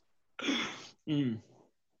 90s.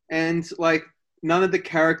 And like none of the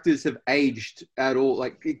characters have aged at all.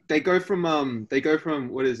 Like they go from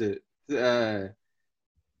what is it?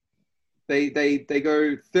 They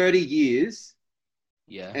go 30 years.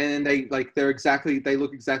 Yeah. And they look exactly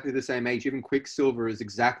the same age. Even Quicksilver is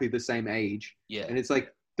exactly the same age. Yeah. And it's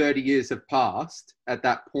like 30 years have passed at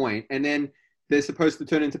that point. And then they're supposed to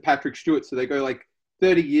turn into Patrick Stewart. So they go like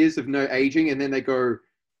 30 years of no aging, and then they go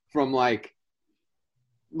from like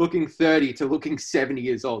looking 30 to looking 70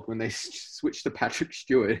 years old when they switch to Patrick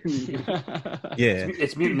Stewart.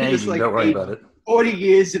 It's mutant aging. Don't worry about it. 40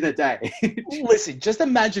 years in a day. Listen, just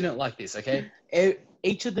imagine it like this, okay?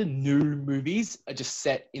 each of the new movies are just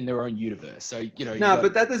set in their own universe. So,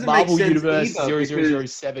 but that doesn't Marvel make sense Universe either,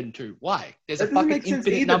 0072. Why? There's a fucking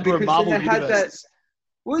infinite number of Marvel universes.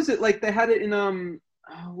 What was it? Like they had it in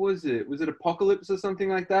what was it? Was it Apocalypse or something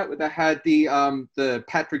like that? Where they had the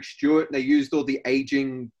Patrick Stewart. They used all the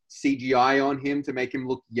aging CGI on him to make him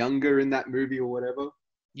look younger in that movie or whatever.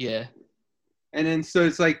 Yeah. And then so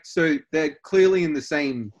they're clearly in the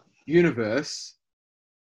same universe.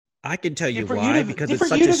 I can tell you why, because it's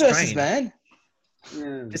such a strain. Man.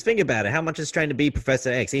 Yeah. Just think about it. How much is strain to be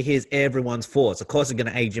Professor X? He hears everyone's thoughts. Of course, it's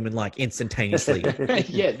going to age him in instantaneously.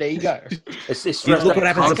 Yeah, there you go. You look what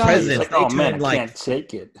happens to presidents. I can't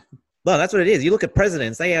take it. Well, that's what it is. You look at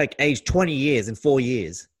presidents; they age 20 years in 4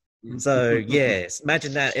 years. So yes,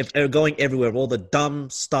 imagine that if they're going everywhere, all the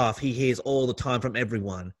dumb stuff he hears all the time from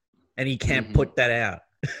everyone, and he can't put that out.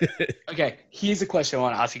 Okay, here's a question I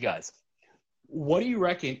want to ask you guys. What do you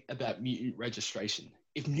reckon about mutant registration?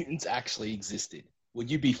 If mutants actually existed,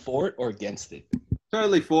 would you be for it or against it?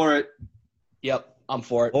 Totally for it. Yep, I'm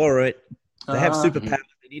for it. For it. They have superpowers.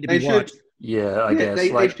 They need to be watched. Yeah, I guess.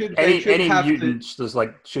 Any mutants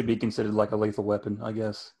should be considered like a lethal weapon, I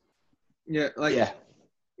guess. Yeah,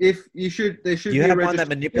 if you should, there should. You have one that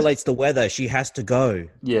manipulates the weather. She has to go.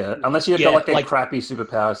 Yeah, unless you've got a crappy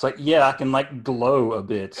superpower. It's I can glow a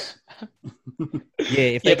bit.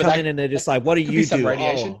 Yeah, if they come in and they're just like, "What do you do?"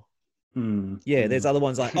 Radiation. Yeah, there's other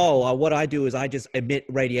ones like, what I do is I just emit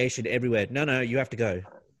radiation everywhere. No, you have to go.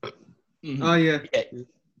 Mm-hmm. Oh, yeah.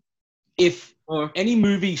 If any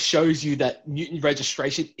movie shows you that mutant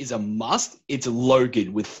registration is a must, it's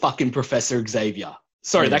Logan with fucking Professor Xavier.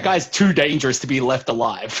 Sorry, that guy's too dangerous to be left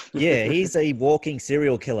alive. Yeah, he's a walking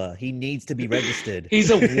serial killer. He needs to be registered. He's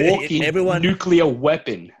a walking nuclear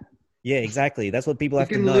weapon. Yeah, exactly. That's what people have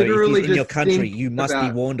to know. If he's in your country, you must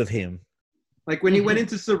be warned of him. Like when he went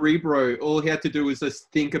into Cerebro, all he had to do was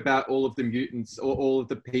just think about all of the mutants or all of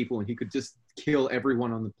the people, and he could just kill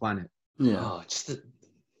everyone on the planet. Yeah.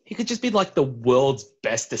 He could just be like the world's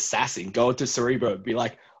best assassin. Go into Cerebro and be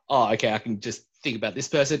like, oh, okay, I can just think about this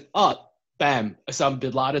person. Oh, bam, Osama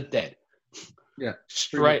bin Laden dead. Yeah.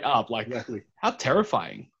 Straight up. Exactly. How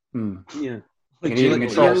terrifying. Yeah. You can even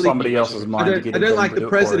control somebody else's mind. I don't like the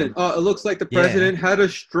president. Oh, it looks like the president had a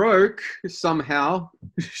stroke somehow.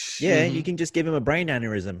 Yeah, you can just give him a brain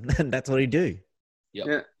aneurysm, and that's what he do.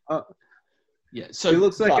 Yep. Yeah. So it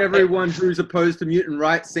looks like everyone who's opposed to mutant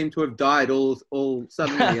rights seem to have died all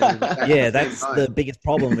suddenly. Yeah, that's the biggest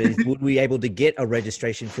problem. Is would we able to get a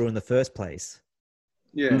registration through in the first place?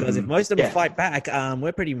 Yeah. Because if most of them fight back,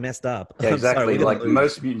 we're pretty messed up. Yeah, exactly.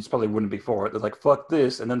 Most mutants probably wouldn't be for it. They're like, fuck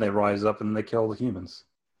this, and then they rise up and they kill the humans.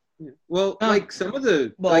 Yeah. Well, some of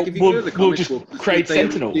the if you go to the comic books, create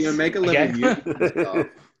Sentinels. Make a level mutants and stuff.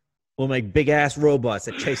 We'll make big ass robots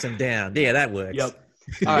that chase them down. Yeah, that works. Yep.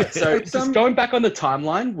 All right. So just going back on the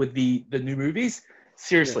timeline with the new movies,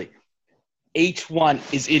 seriously, each one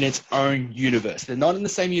is in its own universe. They're not in the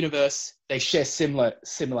same universe. They share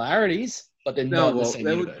similarities. But they're not in the same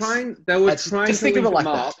universe. They were trying to link them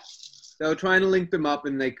up. They were trying to link them up,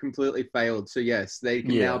 and they completely failed. So yes, they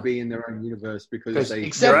can now be in their own universe because they.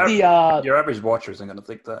 Except your average watcher isn't going to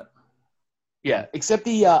think that. Yeah, except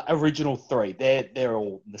the original three. They're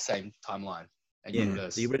all in the same timeline and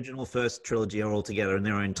universe. The original first trilogy are all together in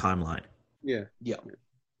their own timeline. Yeah. Yeah.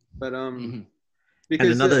 But because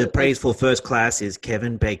and another praiseful First Class is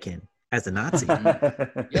Kevin Bacon. As a Nazi.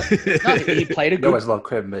 He played a good... You always love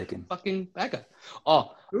Kevin Bacon. Fucking bagger.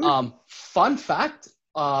 Fun fact,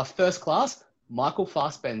 First Class, Michael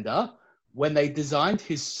Fassbender, when they designed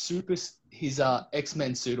his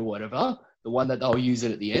X-Men suit or whatever, the one that they'll use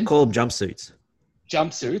it at the end. They call them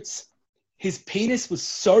jumpsuits. His penis was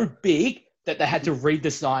so big that they had to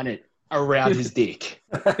redesign it around his dick.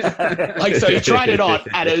 So he tried it on,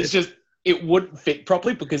 and it was just... It wouldn't fit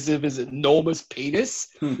properly because of his enormous penis.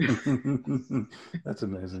 That's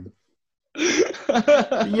amazing.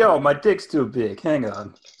 Yo, my dick's too big. Hang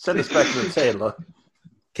on. Send this back to the tailor.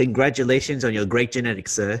 Congratulations on your great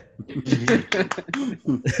genetics, sir.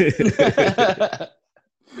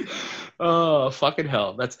 Oh, fucking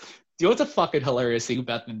hell. Do you know what's a fucking hilarious thing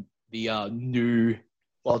about the new...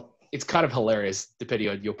 Well, it's kind of hilarious depending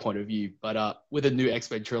on your point of view, but with a new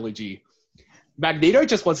X-Men trilogy... Magneto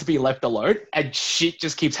just wants to be left alone, and shit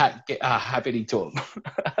just keeps happening to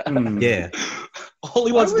him. Yeah. All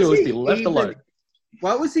he wants to do is be left alone.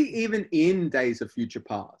 Why was he even in Days of Future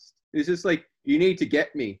Past? It's just like, you need to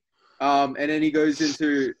get me. And then he goes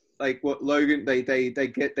into what Logan. They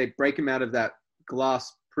break him out of that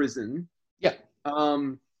glass prison. Yeah.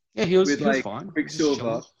 He was fine.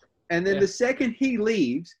 Quicksilver. And then the second he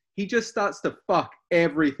leaves, he just starts to fuck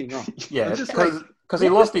everything up. Yeah, because Because he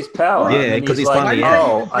lost his power. Yeah, because he's like, finally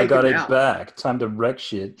I got it back. Time to wreck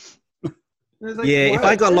shit. Like, yeah, if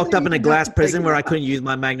I got locked up in a glass prison where I couldn't use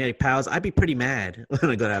my magnetic powers, I'd be pretty mad when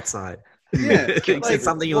I got outside. Yeah, it's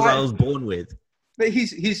something I was born with. But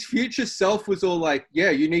his future self was all like,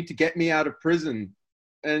 "Yeah, you need to get me out of prison,"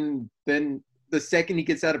 and then the second he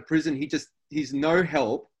gets out of prison, he's no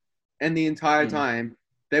help, and the entire time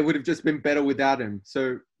they would have just been better without him.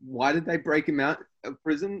 So why did they break him out of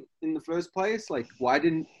prison in the first place? Like, why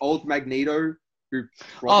didn't old Magneto?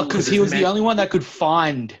 Because he was the only one that could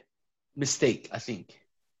find Mystique, I think.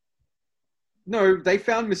 No, they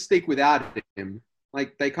found Mystique without him.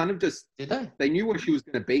 Like, they kind of just... Did they? They knew what she was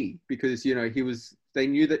going to be because, you know, they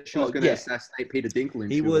knew that she was going to assassinate Peter Dinklage.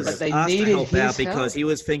 He was asked to help out because he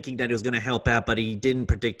was thinking that he was going to help out, but he didn't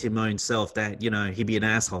predict his own self that, you know, he'd be an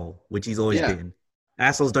asshole, which he's always been.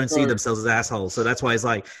 Assholes don't see themselves as assholes. So that's why he's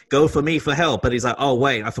like, go for me for help. But he's like, oh,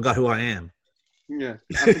 wait, I forgot who I am. Yeah.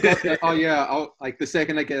 I forgot that, like the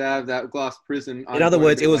second I get out of that glass prison. In other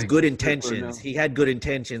words, it was good intentions. He had good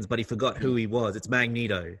intentions, but he forgot who he was. It's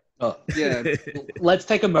Magneto. Oh. Yeah. Let's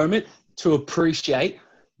take a moment to appreciate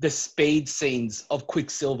the speed scenes of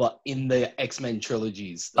Quicksilver in the X-Men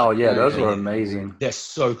trilogies. Oh, yeah, those were amazing. They're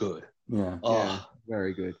so good. Yeah. Yeah,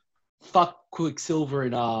 very good. Fuck Quicksilver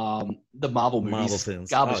in the Marvel movies. Marvel films.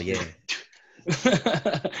 Garbage. Oh,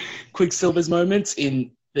 yeah. Quicksilver's moments in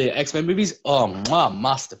the X-Men movies. Oh,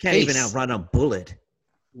 masterpiece. Can't even outrun a bullet.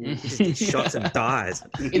 He just shots and dies.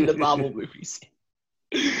 In the Marvel movies.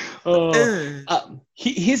 Here's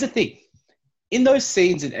the thing. In those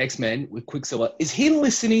scenes in X-Men with Quicksilver, is he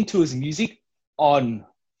listening to his music on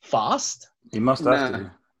fast? He must have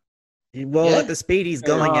to. Well, at the speed he's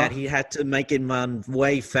going at, he had to make it run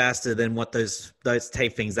way faster than what those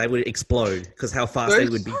tape things. They would explode because how fast they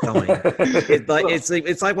would be going.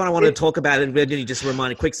 It's like when I wanted to talk about it, you just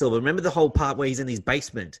reminded Quicksilver. Remember the whole part where he's in his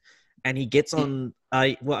basement and he gets on,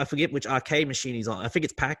 I forget which arcade machine he's on. I think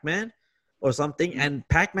it's Pac-Man or something. And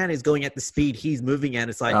Pac-Man is going at the speed he's moving at.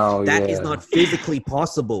 It's like, that is not physically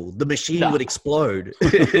possible. The machine would explode.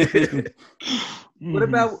 What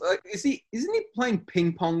about isn't he playing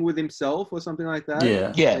ping pong with himself or something like that?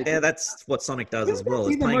 Yeah. That's what Sonic does as well.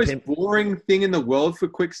 It's the most boring thing in the world for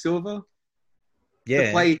Quicksilver. Yeah,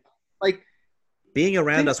 to play, like being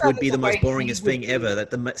around us would be the most boringest thing ever.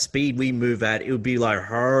 That the speed we move at, it would be like,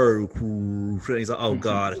 he's like, oh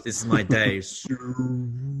god, this is my day.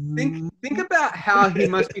 Think about how he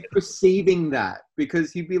must be perceiving that,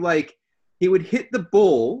 because he'd be like, he would hit the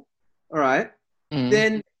ball, all right,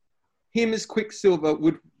 then him as Quicksilver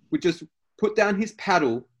would just put down his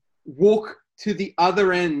paddle, walk to the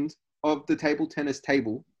other end of the table tennis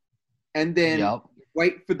table, and then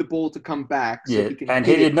wait for the ball to come back. So he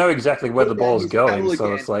didn't know exactly where the ball's going,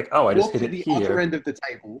 so it's like, I just hit it here. The other end of the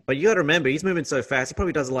table. But you got to remember, he's moving so fast, he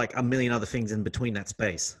probably does like a million other things in between that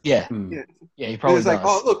space. Yeah, he probably does. Like,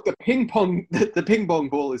 oh look, the ping pong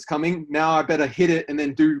ball is coming. Now I better hit it and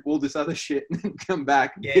then do all this other shit and then come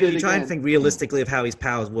back. Yeah, if you try and think realistically of how his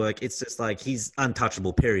powers work, it's just like he's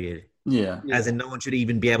untouchable. Period. Yeah. As in, no one should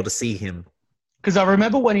even be able to see him. Because I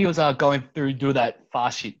remember when he was going through doing that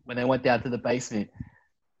fast shit, when they went down to the basement,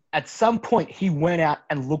 at some point he went out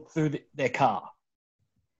and looked through their car.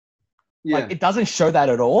 Yeah. Like, it doesn't show that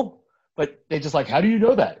at all, but they're just like, how do you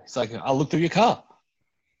know that? It's like, I looked through your car.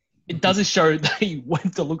 It doesn't show that he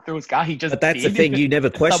went to look through his car. He just But that's the thing, you never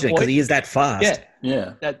question it because he is that fast.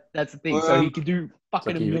 Yeah. That's the thing. So he can do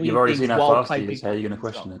fucking a million you've already things seen how while fast he is. playing. How are you going to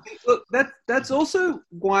question it? Look, that's also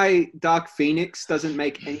why Dark Phoenix doesn't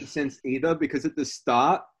make any sense either, because at the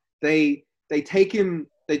start they take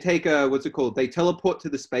what's it called? They teleport to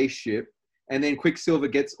the spaceship, and then Quicksilver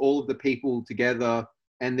gets all of the people together,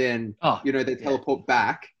 and then they teleport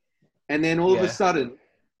back, and then all of a sudden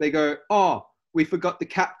they go, oh, we forgot the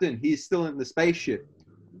captain. He's still in the spaceship.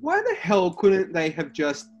 Why the hell couldn't they have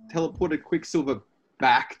just teleported Quicksilver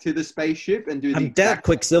back to the spaceship and do the doubt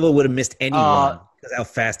Quicksilver would have missed anyone because how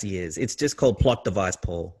fast he is. It's just called plot device,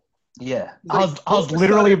 Paul. Yeah. I was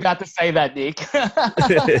literally about to say that, Nick.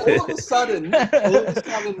 all of a sudden,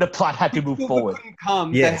 the plot had to move forward. Couldn't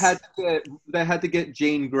come. Yes. They had to get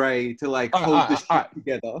Jean Grey to hold the ship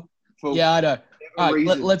together. I know. All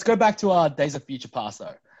right, let's go back to Days of Future Past,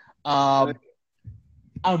 though.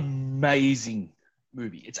 Amazing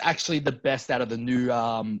movie. It's actually the best out of the new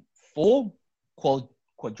 4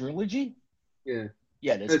 quadrilogy. Yeah,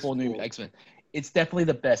 there's 4 new X-Men. It's definitely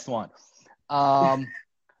the best one.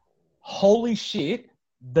 Holy shit,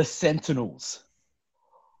 the Sentinels.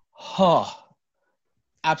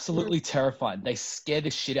 Absolutely terrifying. They scare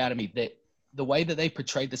the shit out of me. The way that they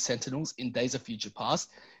portrayed the Sentinels in Days of Future Past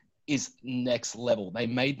is next level. They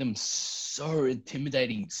made them so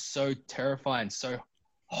intimidating, so terrifying, so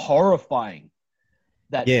horrifying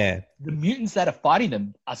that the mutants that are fighting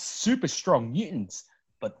them are super strong mutants,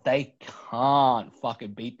 but they can't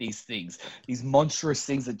fucking beat these things. These monstrous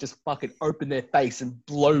things that just fucking open their face and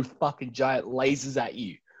blow fucking giant lasers at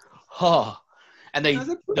you. Huh. And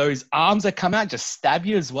those arms that come out just stab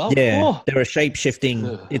you as well. Yeah, they're a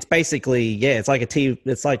shape-shifting. It's basically, it's like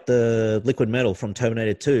it's like the liquid metal from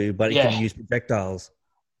Terminator 2, but it can use projectiles.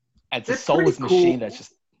 And it's a soulless machine that's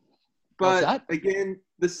just... But again,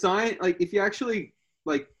 the science, like if you actually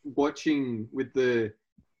like watching with the,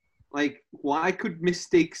 like, why could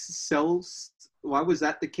Mystique's cells, why was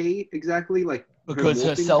that the key exactly? Like, because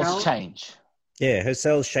her cells change. Yeah, her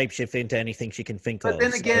cells shapeshift into anything she can think of. But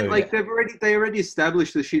then again, they already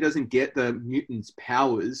established that she doesn't get the mutant's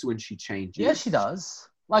powers when she changes. Yeah, she does.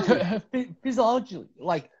 Like her physiology,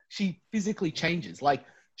 like she physically changes. Like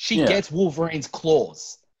she gets Wolverine's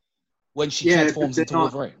claws when she transforms into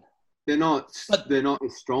Wolverine. They're not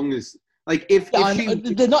as strong as like if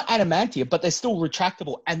they're not adamantium, but they're still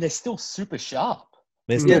retractable and they're still super sharp.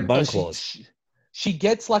 They're still bone claws. She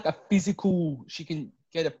gets like a physical. She can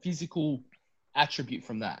get a physical attribute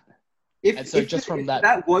from that. If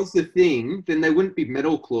that was the thing, then they wouldn't be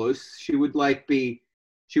metal claws. She would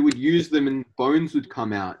would use them and bones would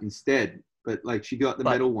come out instead. But like she got the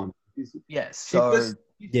metal one. Yes.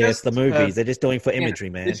 It's the movies. They're just doing for imagery,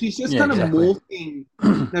 man. She's just kind of morphing.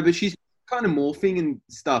 No, but she's kind of morphing and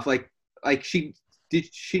stuff. Like she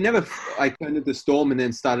never like turned into Storm and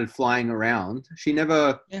then started flying around. She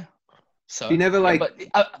never. Yeah. So, she never like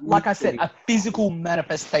I said, a physical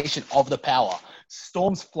manifestation of the power.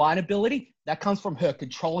 Storm's flying ability, that comes from her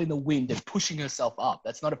controlling the wind and pushing herself up.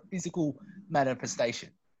 That's not a physical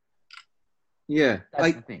manifestation. Yeah,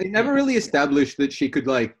 like they never really established that she could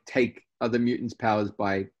like take other mutants' powers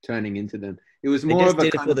by turning into them. It was more of a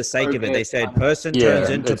did it for the sake of it. They said person turns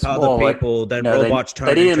into other people, then robots turn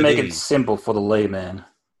into these. They didn't make it simple for the layman.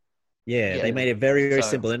 Yeah, they made it very, very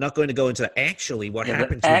simple. They're not going to go into actually what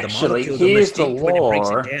happens with the molecule, here's the when it breaks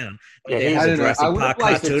it down. There's a Jurassic Park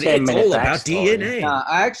cartoon. It's all about DNA.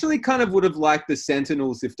 I actually kind of would have liked the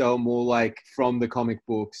Sentinels if they were more like from the comic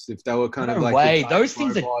books. If they were kind of like... No way. Those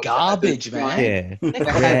things are garbage, man.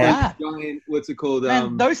 Yeah. Giant, what's it called?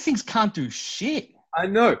 Man, those things can't do shit. I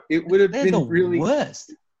know. It would have been really...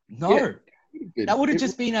 worst. No. Yeah, that would have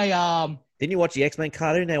just been a... Didn't you watch the X-Men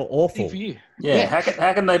cartoon? They were awful. For you. Yeah.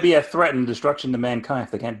 How can they be a threat and destruction to mankind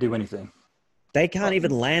if they can't do anything? They can't even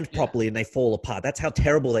land properly and they fall apart. That's how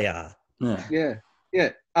terrible they are. Yeah.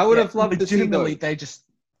 I would have loved to see those.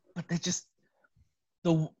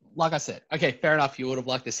 Like I said, okay, fair enough. You would have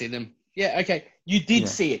liked to see them. Yeah, okay. You did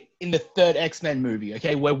see it in the third X-Men movie,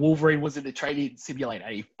 okay, where Wolverine was in the training simulator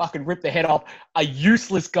and he fucking ripped the head off a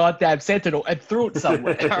useless goddamn Sentinel and threw it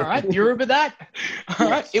somewhere. All right? Do you remember that? All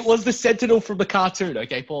right? It was the Sentinel from the cartoon,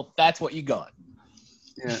 okay, Paul? That's what you got.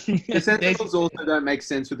 Yeah. The Sentinels also don't make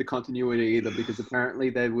sense with the continuity either because apparently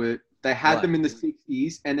they had them in the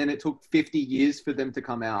 60s and then it took 50 years for them to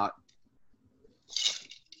come out.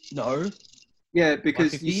 No. Yeah,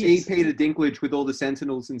 because you see Peter Dinklage with all the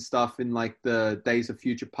Sentinels and stuff in like the Days of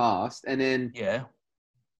Future Past, and then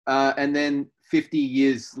and then 50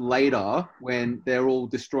 years later, when they're all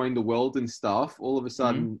destroying the world and stuff, all of a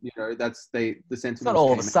sudden, you know, that's the Sentinels. It's not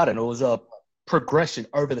all of a sudden; it was a progression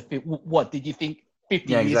over the. What did you think?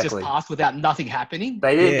 50 years just passed without nothing happening.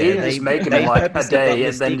 They didn't just make them in like a day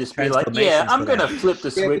and then just be like, I'm going to flip the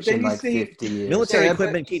switch in like 50 years. Military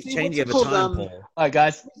equipment keeps changing over time, Paul. All right,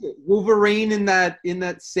 guys. Wolverine in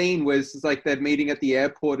that scene where it's like they're meeting at the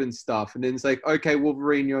airport and stuff. And then it's like, okay,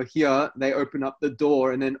 Wolverine, you're here. They open up the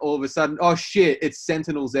door. And then all of a sudden, oh shit, it's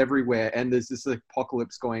Sentinels everywhere. And there's this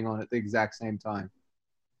apocalypse going on at the exact same time.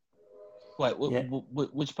 Wait,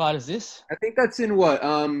 which part is this? I think that's in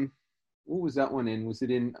what was that one in? Was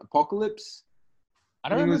it in Apocalypse? I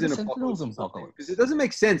don't know. It was in Sentinels and Apocalypse. Because it doesn't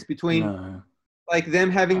make sense between like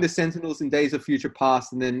them having the Sentinels in Days of Future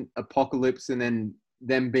Past and then Apocalypse and then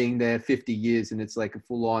them being there 50 years and it's like a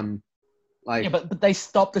full-on like... Yeah, but they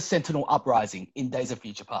stopped the Sentinel uprising in Days of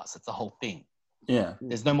Future Past. That's the whole thing. Yeah.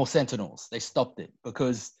 There's no more Sentinels. They stopped it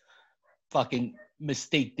because fucking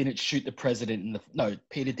Mystique didn't shoot the president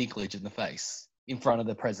Peter Dinklage in the face in front of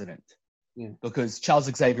the president. Yeah. Because Charles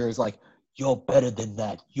Xavier is like, you're better than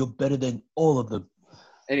that. You're better than all of them.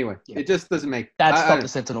 Anyway, it just doesn't make... That's not the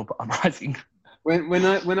Sentinel uprising. When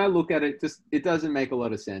I look at it, it doesn't make a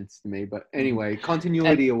lot of sense to me. But anyway,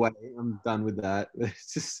 continuity away. I'm done with that.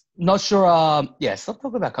 It's just... Not sure... stop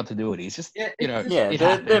talking about continuity. It's just,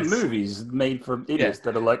 they're movies made from idiots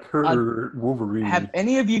that are like, Wolverine. Have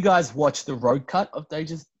any of you guys watched the road cut of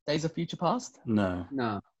Days Days of Future Past? No.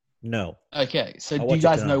 No. Okay, so I'll do you watch it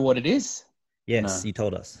guys tonight. know what it is? Yes, No. you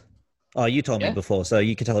told us. Oh, you told me Yeah? before, so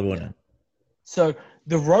you can tell everyone. Yeah. now. So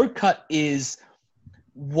the road cut is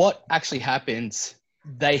what actually happens.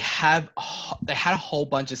 They had a whole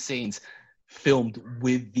bunch of scenes filmed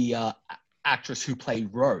with the actress who played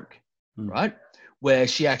Rogue, right? Where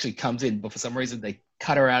she actually comes in, but for some reason they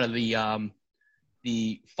cut her out of the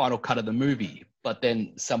final cut of the movie. But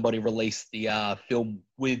then somebody released the film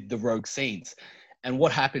with the Rogue scenes, and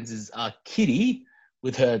what happens is Kitty,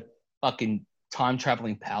 with her fucking time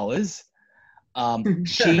traveling powers,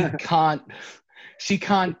 she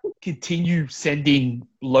can't continue sending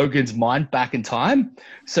Logan's mind back in time,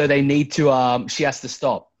 so they need to she has to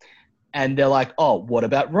stop. And they're like, oh, what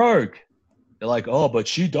about Rogue? They're like, oh, but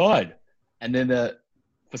she died. And then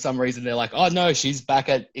for some reason they're like, oh no, she's back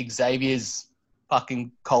at Xavier's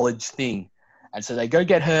fucking college thing. And so they go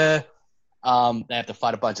get her. They have to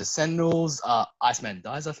fight a bunch of Sentinels. Iceman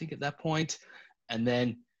dies, I think, at that point. And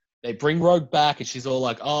then they bring Rogue back, and she's all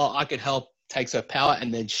like, oh, I could help. Takes her power,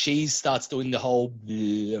 and then she starts doing the whole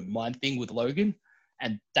mind thing with Logan,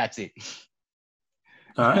 and that's it.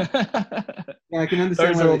 All right. Yeah, I can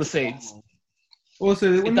understand. Those are all the scenes.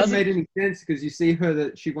 Also, it wouldn't have made any sense because you see her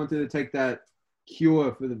that she wanted to take that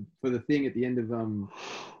cure for the thing at the end of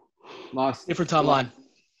last. Different timeline.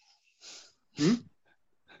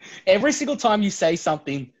 Every single time you say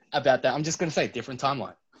something about that, I'm just going to say different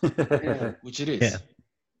timeline, which it is. Yeah.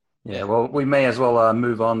 Yeah, well, we may as well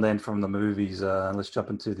move on then from the movies. Let's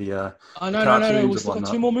jump into the no. cartoons We've still and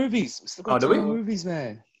got 2 more movies. We've still got do 2 we? more movies,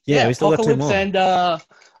 man. Yeah, we still got 2 more. And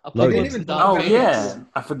Apocalypse and Dark Oh, Phoenix. yeah.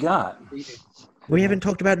 I forgot. We haven't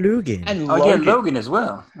talked about Logan. And Oh, Logan, yeah, Logan as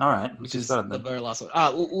well. All right. which is the very last one.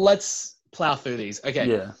 Let's plow through these. Okay.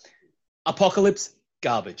 Yeah. Apocalypse,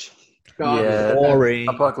 garbage. Yeah. Boring.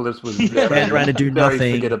 Apocalypse was Ran around to do very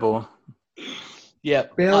nothing. forgettable. Yeah.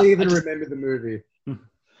 Barely even remember the movie.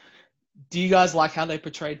 Do you guys like how they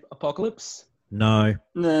portrayed Apocalypse? No.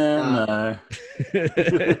 No.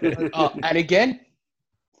 And again,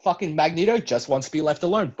 fucking Magneto just wants to be left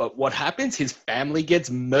alone. But what happens? His family gets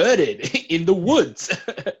murdered in the woods.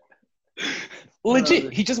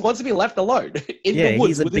 Legit, he just wants to be left alone in the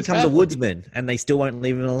woods. He becomes a woodsman, and they still won't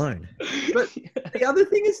leave him alone. But the other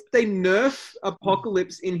thing is they nerf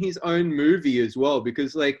Apocalypse in his own movie as well,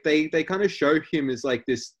 because like they kind of show him as like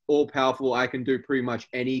this all-powerful, I can do pretty much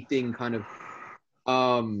anything kind of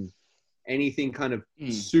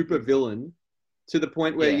super villain, to the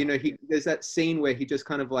point where there's that scene where he just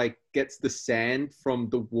kind of like gets the sand from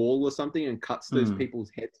the wall or something and cuts those people's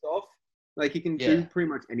heads off. Like he can do pretty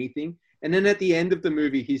much anything. And then at the end of the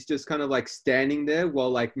movie, he's just kind of like standing there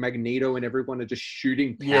while like Magneto and everyone are just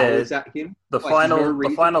shooting powers at him. The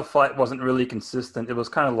final fight wasn't really consistent. It was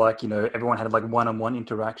kind of like, everyone had like one-on-one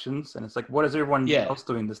interactions, and it's like, what is everyone else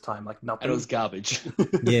doing this time? Like nothing. And it was garbage.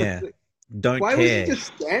 Yeah. Why was he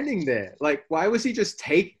just standing there? Like, why was he just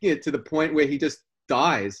taking it to the point where he just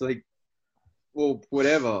dies? Like, well,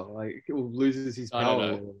 whatever. Like, he loses his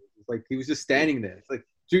power. Like, he was just standing there. It's like,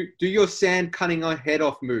 do your sand cutting our head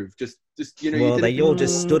off move. Just Well, they all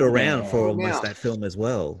just stood around for almost that film as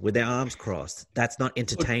well, with their arms crossed. That's not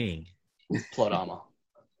entertaining. Plot armor.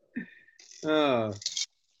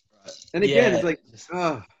 And again, it's like,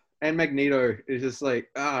 and Magneto is just like,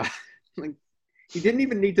 like, he didn't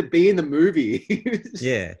even need to be in the movie. He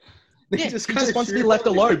just wants to be left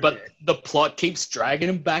alone, but the plot keeps dragging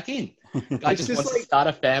him back in. Guy just wants to start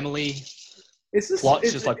a family.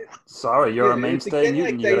 Plot's just like, sorry, you're a mainstay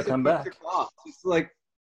mutant. You gotta come back. It's like,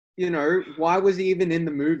 why was he even in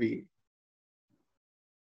the movie?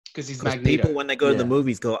 Because he's Magneto. People, when they go to the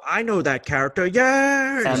movies, go, I know that character,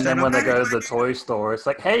 yeah! And then when they go to the toy store, it's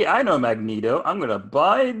like, hey, I know Magneto. I'm going to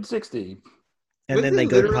buy 60. And then they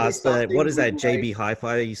go past what is that, JB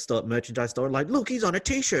Hi-Fi merchandise store? Like, look, he's on a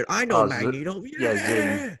T-shirt. I know Magneto.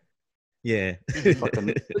 Yeah.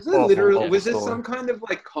 Was there some kind of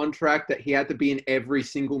like contract that he had to be in every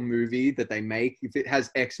single movie that they make? If it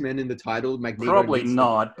has X-Men in the title, Magneto. Probably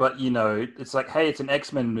not, but it's like, hey, it's an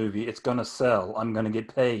X-Men movie. It's gonna sell. I'm gonna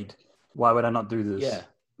get paid. Why would I not do this?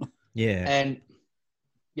 Yeah. And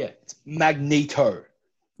it's Magneto.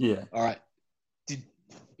 Yeah. All right.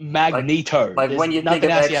 Magneto. Like when you think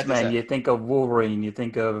of X-Men, you think of Wolverine. You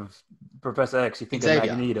think of Professor X. You think of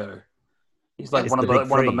Magneto. He's like one of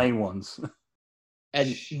the main ones.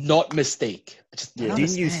 And not Mystique.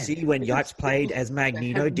 Didn't you see when Yipes played as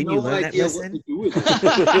Magneto? Didn't you learn that lesson?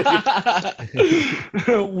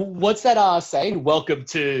 What's that saying? Welcome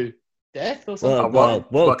to death or something?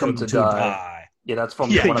 Welcome to die. Yeah, that's from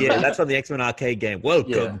that's from the X-Men arcade game.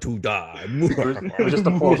 Welcome to die. It was just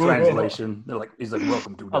a poor translation. He's like,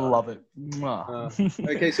 welcome to die. I love it.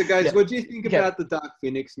 Okay, so guys, what do you think about the Dark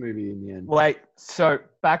Phoenix movie in the end? Wait, so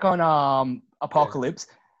back on Apocalypse,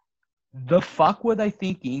 the fuck were they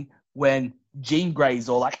thinking when Jean Grey's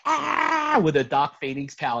all like, with the Dark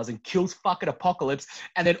Phoenix powers and kills fucking Apocalypse,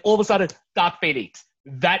 and then all of a sudden, Dark Phoenix.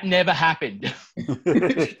 That never happened.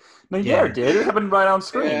 It did. It happened right on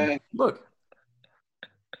screen. Yeah. Look.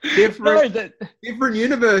 Different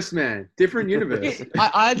universe, man. Different universe.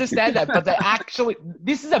 I understand that, but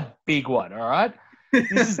this is a big one, all right?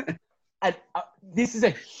 This is a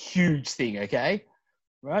huge thing, okay?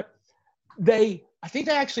 Right? I think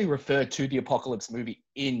they actually referred to the Apocalypse movie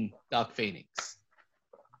in Dark Phoenix.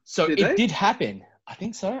 So it did happen. I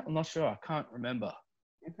think so. I'm not sure. I can't remember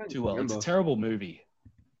too well. It's a terrible movie.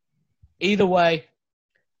 Either way,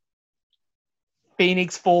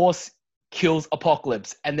 Phoenix Force kills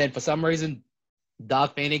Apocalypse. And then for some reason,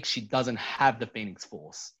 Dark Phoenix, she doesn't have the Phoenix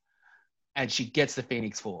Force. And she gets the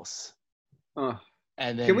Phoenix Force.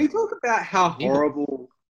 And then, can we talk about how horrible...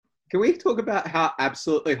 Can we talk about how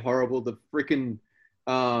absolutely horrible the freaking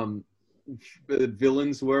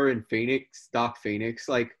villains were in Dark Phoenix?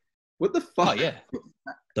 Like, what the fuck? Oh, yeah.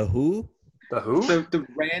 The who? The who? The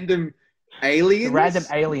random aliens? The random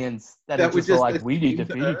aliens that just were like, we need the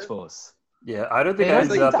Phoenix Force. Yeah, I don't think it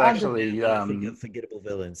ends up actually... Forgettable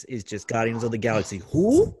villains is just Guardians of the Galaxy.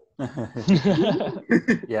 Who?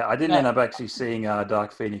 Yeah, I didn't end up actually seeing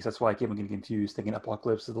Dark Phoenix. That's why I keep on getting confused, thinking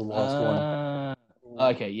Apocalypse is the last one.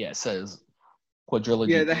 Okay, yeah, so it was quadrilogy.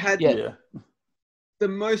 Yeah, they had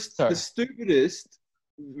the stupidest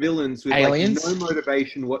villains with aliens? Like no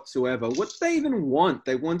motivation whatsoever. What did they even want?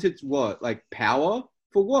 They wanted what? Like power?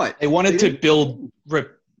 For what? They wanted to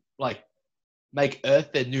make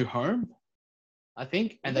Earth their new home, I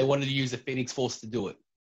think, and they wanted to use the Phoenix Force to do it.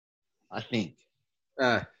 I think.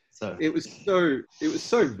 So it was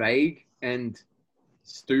so vague and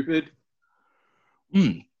stupid.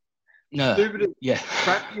 No. Stupidest,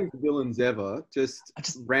 crappiest villains ever. Just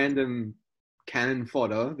random cannon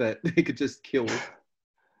fodder that they could just kill.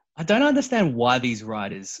 I don't understand why these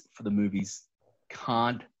writers for the movies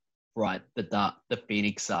can't write the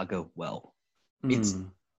Phoenix Saga well. It's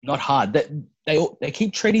not hard. They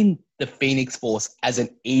keep treating the Phoenix Force as an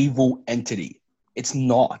evil entity. It's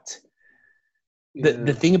not. Yeah.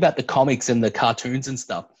 The thing about the comics and the cartoons and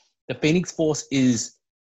stuff, the Phoenix Force is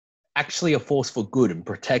actually a force for good and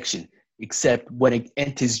protection, except when it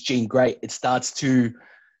enters Jean Grey, it starts to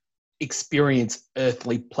experience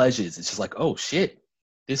earthly pleasures. It's just like, oh shit,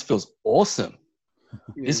 this feels awesome.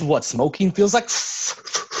 Yeah. This is what smoking feels like.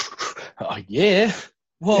 Oh yeah.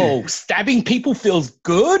 Whoa, stabbing people feels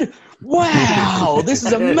good? Wow, this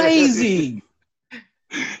is amazing.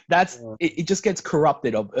 It just gets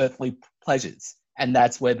corrupted of earthly pleasures. And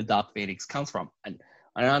that's where the Dark Phoenix comes from. And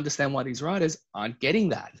I don't understand why these writers aren't getting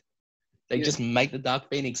that. They just make the Dark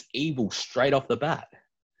Phoenix evil straight off the bat.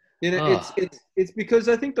 You know, it's because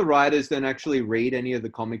I think the writers don't actually read any of the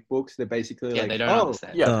comic books. They're basically they don't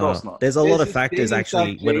understand. Yeah, of course not. There's a lot of factors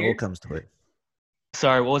actually when it all comes to it.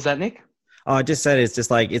 Sorry, what was that, Nick? Oh, I just said it's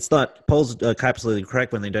just like, it's not, Paul's absolutely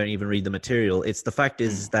correct when they don't even read the material. It's the fact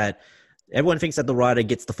is that everyone thinks that the writer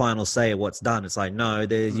gets the final say of what's done. It's like, no,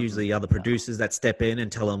 there's usually other producers that step in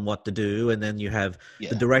and tell them what to do. And then you have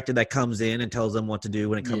the director that comes in and tells them what to do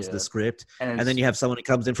when it comes to the script. And then you have someone who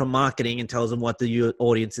comes in from marketing and tells them what the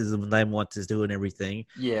audiences and them what to do and everything.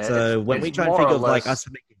 Yeah. So when we try and think of like us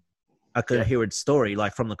making a coherent story,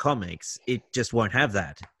 like from the comics, it just won't have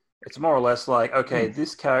that. It's more or less like, okay,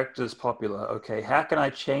 this character is popular. Okay, how can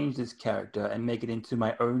I change this character and make it into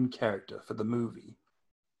my own character for the movie?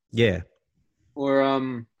 Yeah. Or,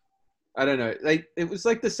 I don't know. It was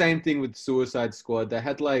like the same thing with Suicide Squad. They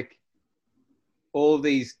had like all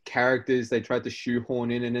these characters they tried to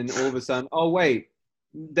shoehorn in, and then all of a sudden, oh wait,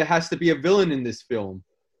 there has to be a villain in this film.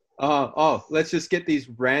 Let's just get these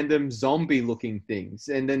random zombie-looking things,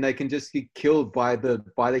 and then they can just get killed by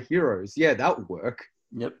the heroes. Yeah, that would work.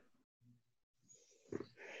 Yep.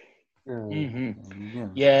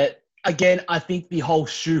 Yeah. Again, I think the whole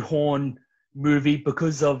shoehorn movie,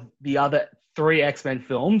 because of the other 3 X-Men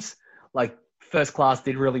films, like First Class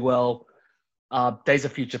did really well, Days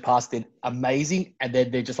of Future Past did amazing, and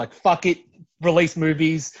then they're just like, fuck it, release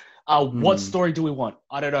movies. What story do we want?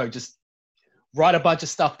 I don't know, just write a bunch of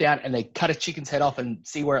stuff down and they cut a chicken's head off and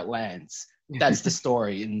see where it lands. That's the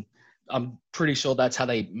story. And I'm pretty sure that's how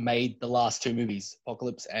they made the last 2 movies,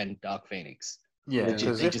 Apocalypse and Dark Phoenix. Yeah,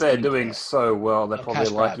 because if they're doing so well, they're probably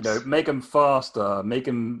like, make them faster, don't make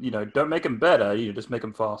them better, just make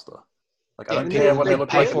them faster. Like, I don't care what they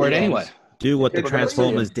look like for it anyway. Do what the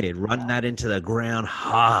Transformers did. Run that into the ground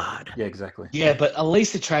hard. Yeah, exactly. Yeah, but at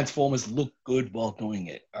least the Transformers look good while doing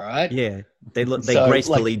it. All right. Yeah, they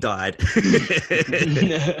gracefully died.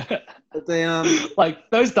 But they like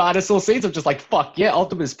those dinosaur scenes are just like, fuck yeah,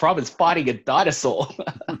 Optimus Prime is fighting a dinosaur.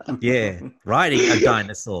 Yeah, riding a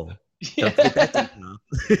dinosaur. Yeah.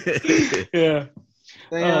 Yeah.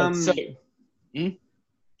 They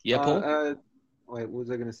Paul. Wait, what was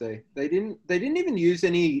I gonna say? They didn't even use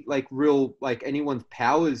any like real like anyone's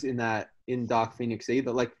powers in Dark Phoenix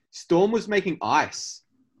either. Like Storm was making ice.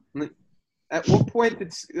 Like, at what point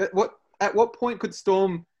could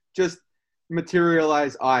Storm just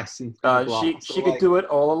materialize ice? She could do it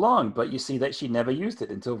all along, but you see that she never used it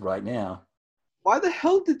until right now. Why the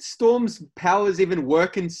hell did Storm's powers even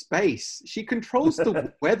work in space? She controls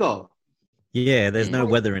the weather. Yeah, there's no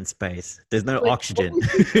weather in space. There's no oxygen.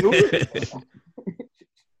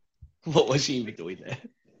 What was she even doing there?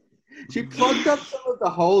 She plugged up some of the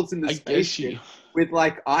holes in the spaceship with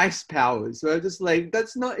like ice powers. So I'm just like,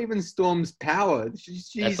 that's not even Storm's power.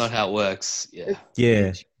 That's not how it works. Yeah.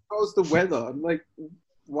 She controls the weather. I'm like,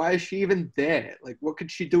 why is she even there? Like, what could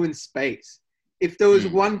she do in space? If there was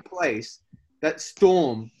one place that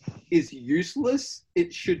Storm is useless,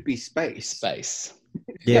 it should be space. Space.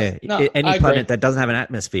 Yeah. Any planet that doesn't have an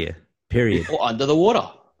atmosphere, period. Or under the water.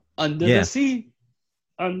 Under the sea.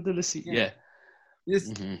 Under the sea. Yeah. There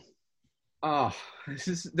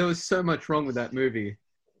was so much wrong with that movie.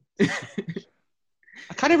 I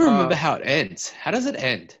can't even remember how it ends. How does it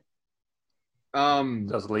end?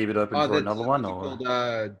 Does leave it open for another one,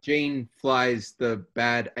 or Jean flies the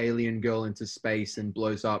bad alien girl into space and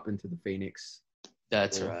blows up into the Phoenix.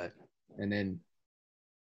 That's right. And then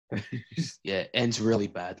ends really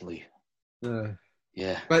badly.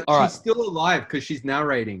 Yeah. But she's still alive because she's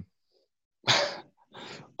narrating.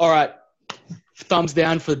 All right. Thumbs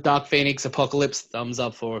down for Dark Phoenix Apocalypse. Thumbs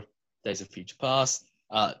up for Days of Future Past.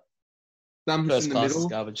 Thumbs First in the Class middle. is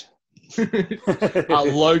garbage.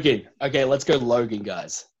 Logan. Okay, let's go Logan,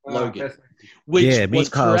 guys. Logan. Which was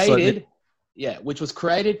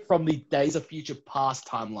created from the Days of Future Past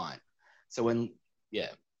timeline. So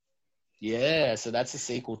so that's a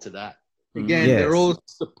sequel to that. Again, they're all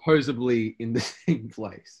supposedly in the same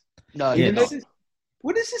place. No,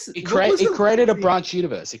 what is this? It created a branch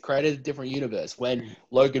universe. It created a different universe when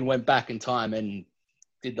Logan went back in time and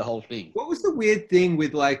did the whole thing. What was the weird thing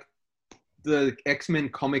with like the X-Men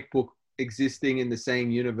comic book existing in the same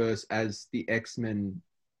universe as the X-Men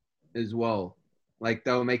as well? Like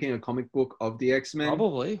they were making a comic book of the X-Men?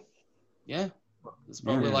 Probably. Yeah. It's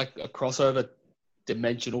probably like a crossover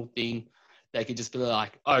dimensional thing. They could just be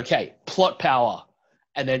like, okay, plot power.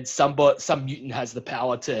 And then some mutant has the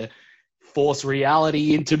power to force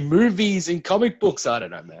reality into movies and comic books. I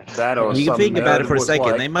don't know, man. You can think about it for a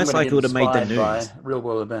second. They most likely would have made the news. Real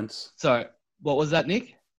world events. So, what was that,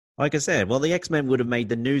 Nick? Like I said, well, the X-Men would have made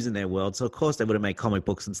the news in their world, so of course they would have made comic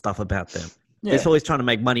books and stuff about them. Yeah. They're always trying to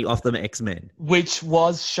make money off them X-Men. Which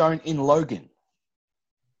was shown in Logan.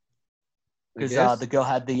 Because the girl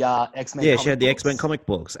had the X-Men she had the X-Men comic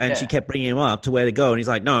books, and she kept bringing him up to where to go, and he's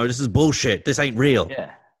like, no, this is bullshit. This ain't real.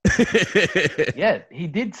 Yeah. Yeah, he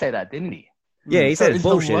did say that, didn't he? Yeah, he said it's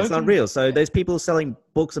bullshit. It's not real. So there's people selling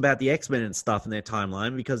books about the X-Men and stuff in their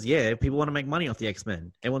timeline because, people want to make money off the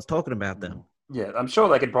X-Men. Everyone's talking about them. Yeah, I'm sure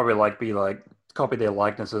they could probably copy their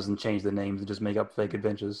likenesses and change their names and just make up fake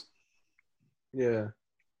adventures. Yeah.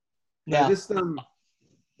 Now,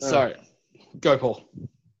 sorry. Go, Paul.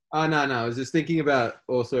 Oh, no. I was just thinking about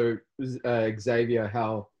also Xavier,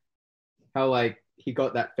 how like he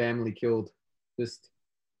got that family killed. Just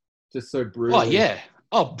so brutally. Oh, yeah.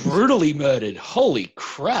 Oh, brutally murdered. Holy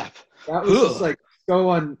crap. That was just like so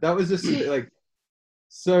on. That was just like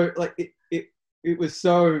so like it was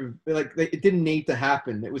so like it didn't need to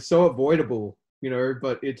happen. It was so avoidable,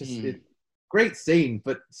 but it just great scene,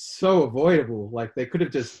 but so avoidable. Like they could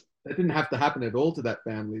have that didn't have to happen at all to that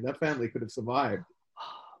family. That family could have survived.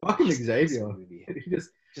 Fucking Xavier. He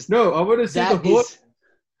no, I want to see the horse.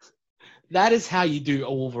 That is how you do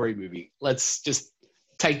a Wolverine movie. Let's just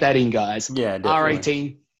take that in, guys. Yeah, definitely.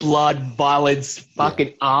 R18, blood, violence,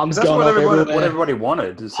 fucking arms going what everywhere. everybody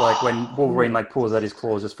wanted. It's like when Wolverine pulls out his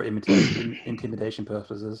claws just for intimidation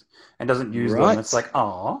purposes and doesn't use them. It's like,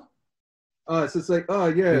 oh, so it's like, oh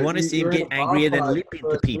yeah. You want to see him get angry and then leap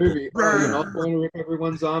into people. You're not going to rip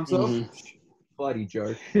everyone's arms off. Bloody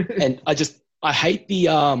joke. And I hate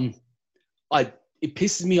the it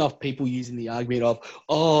pisses me off people using the argument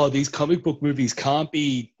of, these comic book movies can't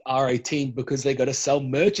be R18 because they got to sell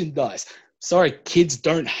merchandise. Sorry, kids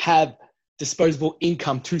don't have disposable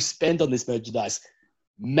income to spend on this merchandise.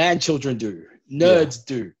 Man children do. Nerds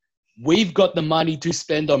do. we've got the money to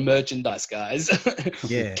spend on merchandise, guys.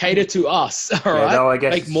 Yeah. Cater to us, all right? No, I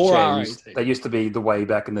guess make more changed. R18. They used to be the way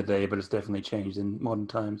back in the day, but it's definitely changed in modern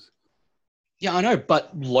times. Yeah, I know,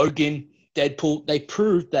 but Logan, Deadpool, they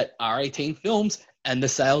proved that R18 films and the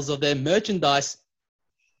sales of their merchandise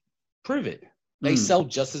prove it. They sell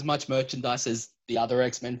just as much merchandise as the other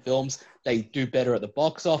X-Men films. They do better at the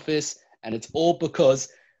box office, and it's all because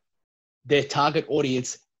their target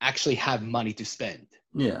audience actually have money to spend.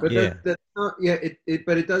 Yeah. But that's not,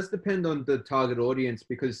 but it does depend on the target audience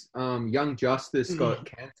because Young Justice got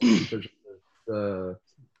cancelled because of the...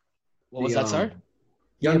 What was that, sorry?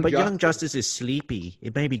 Young Justice is sleepy.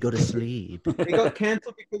 It made me go to sleep. It got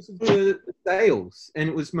cancelled because of the sales, and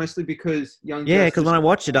it was mostly because Young Justice... Yeah, because when I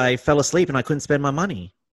watched it, I fell asleep and I couldn't spend my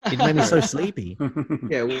money. It made me so sleepy.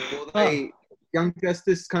 Yeah, Young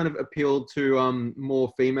Justice kind of appealed to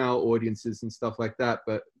more female audiences and stuff like that,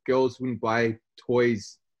 but girls wouldn't buy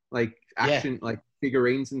toys like action, like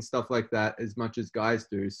figurines and stuff like that as much as guys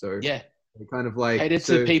do. So yeah, they kind of like catered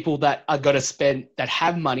to people that are gonna spend, that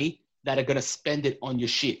have money, that are gonna spend it on your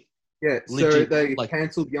shit. Yeah, so they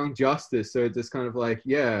cancelled Young Justice. So it's just kind of like,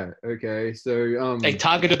 yeah, okay. So they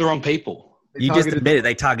targeted the wrong people. You just admitted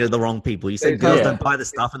they targeted the wrong people. You said girls don't buy the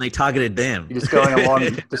stuff, and they targeted them. You're just going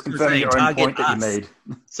along, just confirming your own point that you made.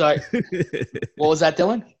 So, what was that,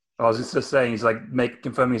 Dylan? I was just saying, he's like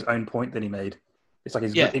confirming his own point that he made. It's like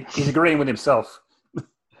he's agreeing with himself.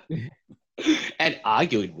 And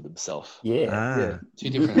arguing with himself. Yeah. Two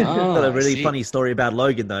different. Got a really funny story about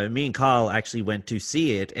Logan, though. Me and Kyle actually went to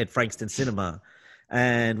see it at Frankston Cinema.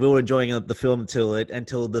 And we were enjoying the film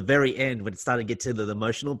until the very end when it started to get to the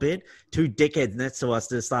emotional bit. Two dickheads next to us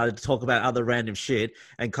just started to talk about other random shit.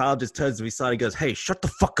 And Kyle just turns to me side and goes, "Hey, shut the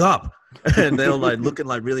fuck up." And they were like looking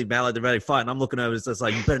like really mad, like they're ready to fight. And I'm looking over, it's just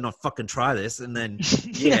like, you better not fucking try this. And then,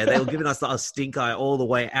 they were giving us a stink eye all the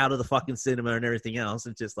way out of the fucking cinema and everything else.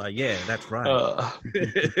 It's just like, yeah, that's right.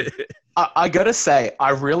 I gotta say,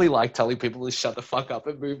 I really like telling people to shut the fuck up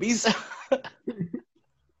at movies.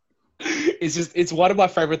 It's one of my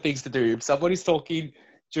favorite things to do. If somebody's talking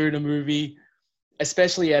during a movie,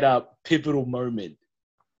 especially at a pivotal moment,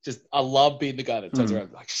 I love being the guy that turns around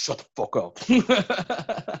and like, shut the fuck up.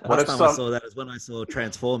 Last time I saw that is when I saw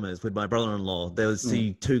Transformers with my brother-in-law. There was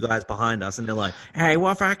the two guys behind us, and they're like, "Hey,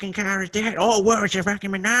 what fucking car is that? Oh, where's your fucking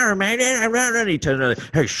Minara, man?" And he turned around,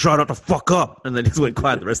 "Hey, shut the fuck up!" And then he just went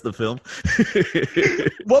quiet the rest of the film.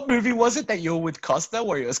 What movie was it that you were with Costa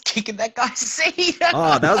where he was kicking that guy's seat?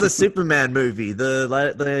 Oh, that was a Superman movie. The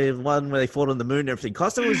one where they fought on the moon and everything.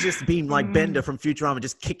 Costa was just being like Bender from Futurama,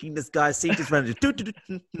 just kicking this guy's seat, just running.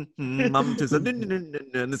 Mum just said,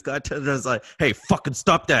 and this guy turns around and is like, "Hey, fucking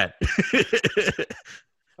stop that."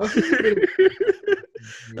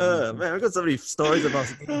 Man, I've got so many stories about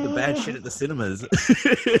the bad shit at the cinemas.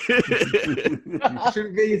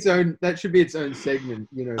 That should be its own segment,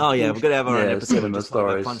 you know. Oh yeah, we're gonna have our own episode cinema of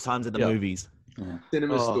stories. Fun times at the movies. Yeah.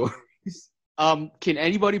 Cinema stories. Can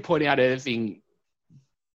anybody point out anything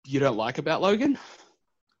you don't like about Logan?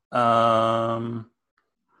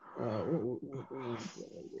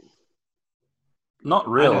 Not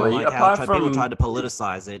really. Like apart how from people tried to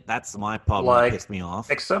politicize it, that's my problem. That pissed me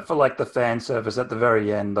off. Except for like the fan service at the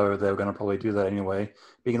very end, though they were going to probably do that anyway.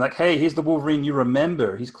 Being like, "Hey, here's the Wolverine you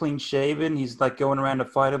remember. He's clean shaven. He's like going around to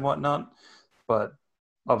fight and whatnot." But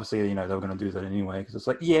obviously, they were going to do that anyway because it's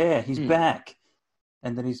like, yeah, he's back,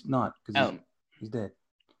 and then he's not because he's dead.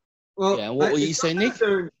 Well, what were you saying, Nick?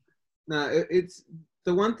 No, it's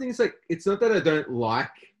the one thing is like it's not that I don't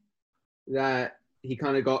like that he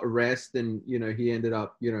kind of got arrested and, he ended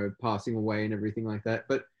up, passing away and everything like that.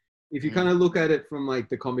 But if you kind of look at it from like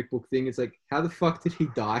the comic book thing, it's like, how the fuck did he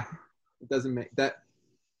die? It doesn't make that,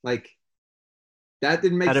 like, that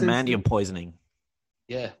didn't make sense. Adamantium poisoning.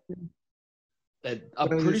 Yeah. I'm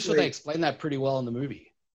pretty sure they explained that pretty well in the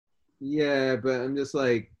movie. Yeah, but I'm just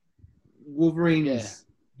like, Wolverine's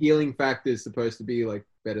healing factor is supposed to be like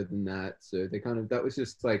better than that. So that was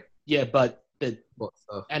just like. Yeah, but the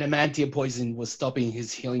adamantium poison was stopping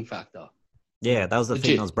his healing factor. Yeah, that was the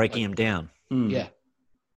thing that was breaking him down. Yeah.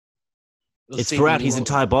 It's throughout his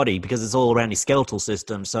entire body because it's all around his skeletal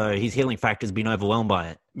system, so his healing factor's been overwhelmed by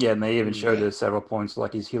it. Yeah, and they even showed it at several points,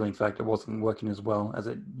 like his healing factor wasn't working as well as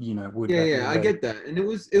it, would. Yeah, I get that, and it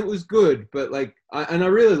was good, but like, I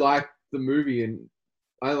really liked the movie, and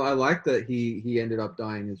I like that he ended up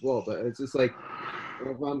dying as well. But it's just like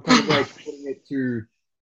I'm kind of like putting it to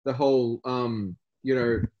the whole,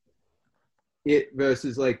 it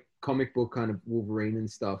versus like comic book kind of Wolverine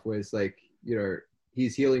and stuff, where it's like,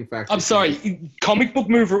 his healing factor. I'm sorry, comic book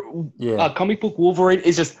Wolverine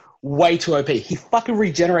is just way too OP. He fucking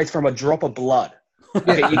regenerates from a drop of blood.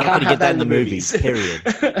 Okay, you can't have that in the movies. Period.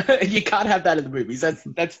 You can't have that in the movies.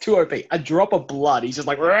 That's too OP. A drop of blood. He's just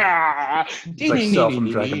like, it's like Cell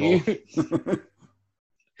from Dragon Ball.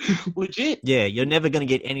 Legit. Yeah, you're never going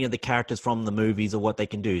to get any of the characters from the movies or what they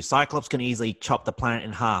can do. Cyclops can easily chop the planet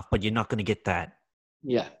in half, but you're not going to get that.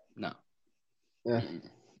 Yeah, no. Yeah.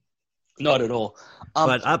 Not at all.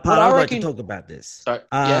 But I'd like to talk about this.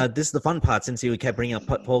 Yeah. This is the fun part. Since Paul kept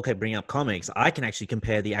bringing up comics, I can actually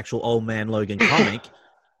compare the actual Old Man Logan comic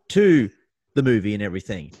to the movie and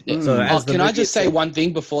everything. Yeah. So, can I just say one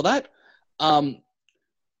thing before that?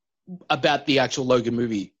 About the actual Logan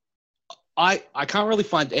movie. I can't really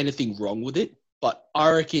find anything wrong with it, but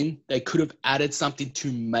I reckon they could have added something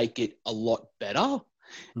to make it a lot better.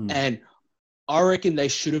 And I reckon they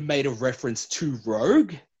should have made a reference to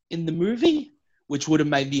Rogue in the movie, which would have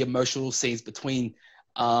made the emotional scenes between,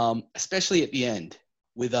 especially at the end,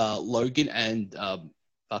 with Logan and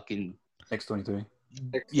fucking X-23.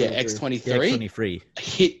 Yeah, X-23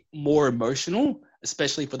 hit more emotional,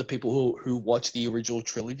 especially for the people who watch the original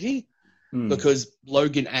trilogy, because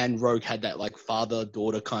Logan and Rogue had that like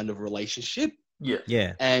father-daughter kind of relationship.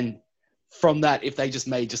 Yeah. And from that, if they just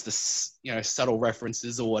made just the subtle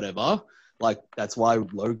references or whatever, like that's why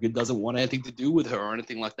Logan doesn't want anything to do with her or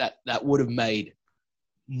anything like that, that would have made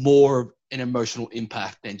more of an emotional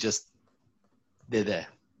impact than just they're there.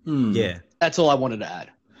 Yeah. That's all I wanted to add.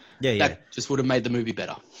 Yeah. That just would have made the movie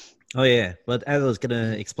better. Oh, yeah. But as I was going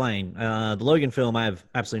to explain, the Logan film I have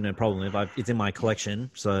absolutely no problem with. It's in my collection,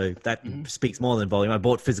 so that speaks more than volume. I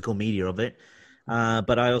bought physical media of it.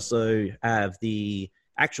 But I also have the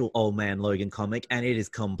actual Old Man Logan comic, and it is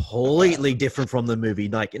completely different from the movie,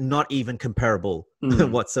 like not even comparable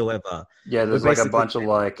whatsoever. Yeah, there's like a bunch of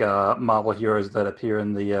like Marvel heroes that appear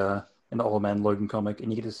in the Old Man Logan comic, and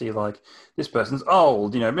you get to see like this person's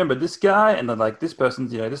old, remember this guy, and then like this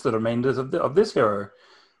person's, this are the remainders of this hero.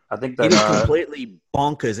 I think that it is completely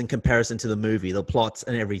bonkers in comparison to the movie, the plots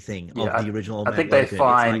and everything of the original Old Man Logan. They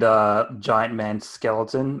find Giant Man's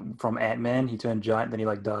skeleton from Ant-Man. He turned giant, then he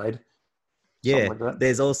like died. Yeah, like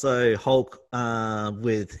there's also Hulk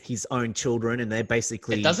with his own children, and they're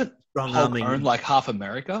basically doesn't Hulk own like half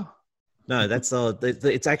America? No, that's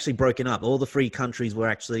it's actually broken up. All the free countries were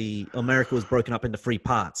actually America was broken up into free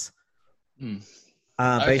parts.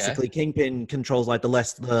 Basically, Kingpin controls like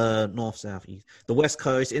the north, south, east, the west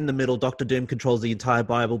coast. In the middle, Doctor Doom controls the entire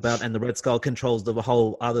Bible Belt, and the Red Skull controls the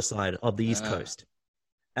whole other side of the east coast.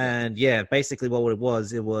 And yeah, basically, what it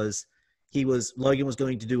was. Logan was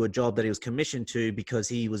going to do a job that he was commissioned to because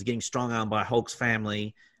he was getting strong-armed by Hulk's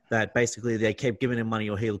family, that basically they kept giving him money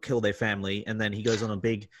or he'll kill their family. And then he goes on a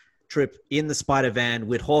big trip in the Spider-Van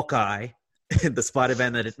with Hawkeye, the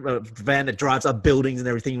Spider-Van that drives up buildings and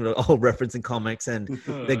everything, all referencing comics, and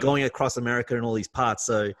they're going across America and all these parts.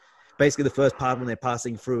 So basically the first part when they're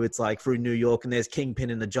passing through, it's like through New York, and there's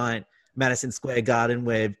Kingpin in the giant Madison Square Garden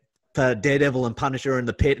where Daredevil and Punisher are in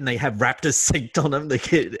the pit, and they have raptors synced on them. They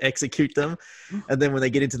can execute them. And then when they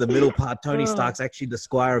get into the middle part, Tony Stark's actually the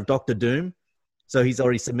squire of Doctor Doom. So he's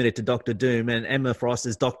already submitted to Doctor Doom, and Emma Frost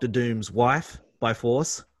is Doctor Doom's wife by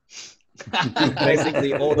force.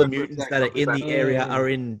 Basically, all the mutants that are in the area are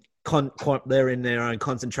they're in their own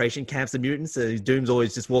concentration camps, the mutants. So Doom's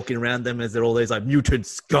always just walking around them as they're all those like mutant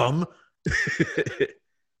scum.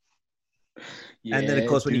 Yeah, and then, of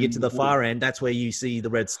course, when you get to the far end, that's where you see the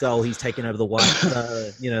Red Skull. He's taken over the White,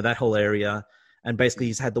 that whole area. And basically,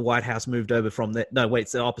 he's had the White House moved over from there. No, wait,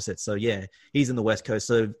 it's the opposite. So, yeah, he's in the West Coast.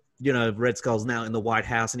 So, Red Skull's now in the White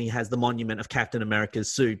House, and he has the monument of Captain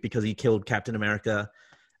America's suit because he killed Captain America.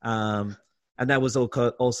 And that was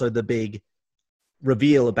also the big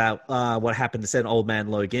reveal about what happened to said Old Man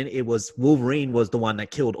Logan. It was Wolverine was the one that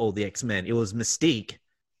killed all the X-Men. It was Mystique,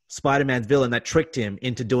 Spider-Man's villain, that tricked him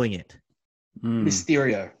into doing it.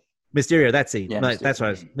 Mysterio, that's it. Yeah, that's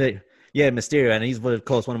right. Yeah, Mysterio, and he's of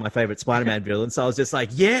course one of my favorite Spider-Man villains. So I was just like,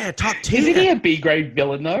 yeah, top tier. Isn't he a B-grade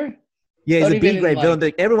villain though? Yeah, he's a B-grade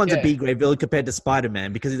villain. Everyone's a B-grade villain compared to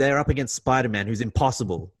Spider-Man because they're up against Spider-Man, who's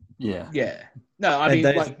impossible. Yeah. No, I mean,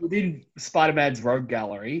 like within Spider-Man's rogue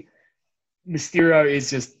gallery, Mysterio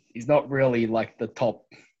he's not really like the top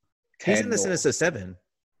 10. He's in the Sinister Seven.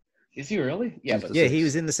 Is he really? Yeah, he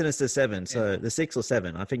was in the Sinister Seven. So the 6 or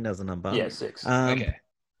 7, I think that was the number. Yeah, 6. Okay.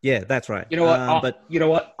 Yeah, that's right. You know what? But you know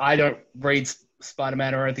what? I don't read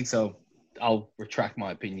Spider-Man or anything, so I'll retract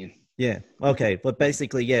my opinion. Yeah. Okay. But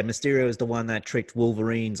basically, yeah, Mysterio is the one that tricked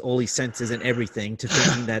Wolverine's all his senses and everything to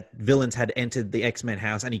thinking that villains had entered the X-Men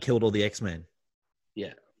house, and he killed all the X-Men.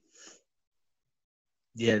 Yeah.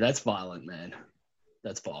 Yeah, that's violent, man.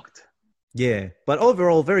 That's fucked. Yeah, but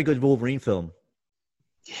overall, very good Wolverine film.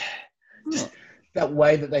 Yeah. Just that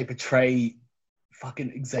way that they portray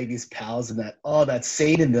fucking Xavier's powers and that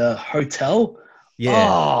scene in the hotel. Yeah.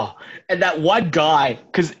 Oh, and that one guy,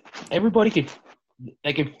 because everybody can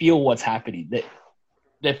feel what's happening.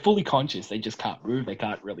 They're fully conscious. They just can't move. They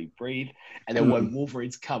can't really breathe. And then when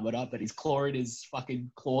Wolverine's coming up and he's clawing his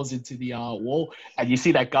fucking claws into the wall, and you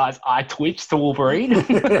see that guy's eye twitch to Wolverine.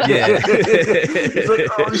 Yeah. He's like,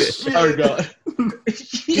 oh shit! Oh god!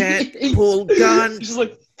 Can't pull gun. He's just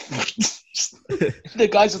like the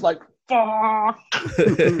guy's just like fuck.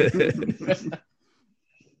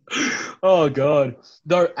 Oh god!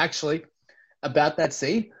 No, actually, about that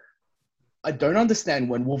scene, I don't understand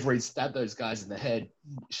when Wolverine stabbed those guys in the head.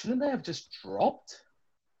 Shouldn't they have just dropped?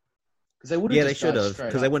 Because they would have. Yeah, they should have,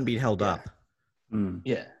 because they wouldn't be held up. Mm.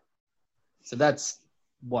 Yeah. So that's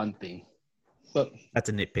one thing, but That's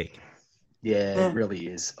a nitpick. yeah, it really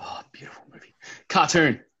is. Oh, beautiful movie,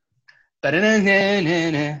 cartoon. Yeah,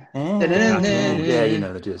 Yeah, you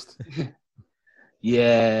know the gist.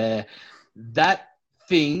 Yeah, that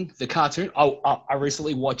thing, the cartoon. I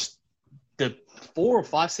recently watched the 4 or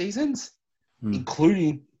 5 seasons,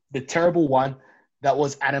 including the terrible one that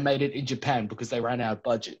was animated in Japan because they ran out of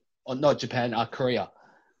budget. Or not Japan, Korea.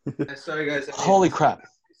 Sorry, guys. Holy crap!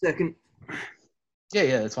 Second.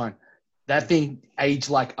 Yeah, that's fine. That thing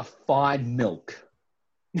aged like a fine milk.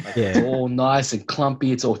 Like, Yeah. it's all nice and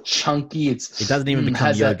clumpy. It's all chunky. It doesn't even become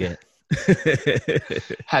has yogurt.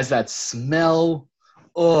 has that smell.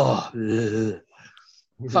 Oh, ugh.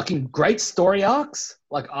 Fucking great story arcs.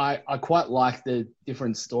 Like I quite like the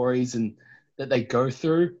different stories and that they go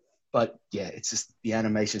through. But yeah, it's just the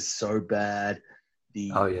animation's so bad.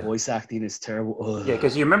 The voice acting is terrible. Ugh. Yeah,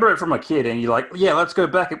 because you remember it from a kid, and you're like, yeah, let's go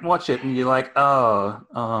back and watch it, and you're like,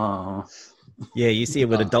 oh. Yeah, you see it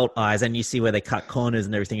with adult eyes, and you see where they cut corners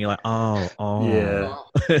and everything. You're like, oh. Yeah.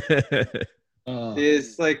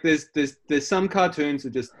 There's some cartoons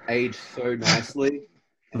that just age so nicely,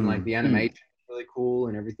 and like the animation is really cool,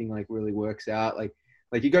 and everything like really works out. Like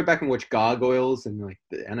you go back and watch Gargoyles, and like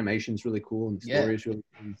the animation's really cool, and the story's really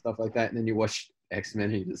cool and stuff like that. And then you watch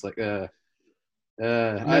X-Men, and you're just like,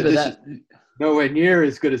 this is nowhere near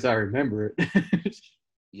as good as I remember it.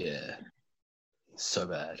 Yeah, so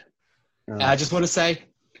bad. I just want to say,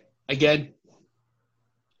 again,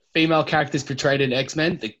 female characters portrayed in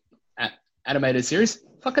X-Men, the animated series,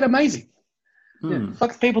 fucking amazing. Yeah.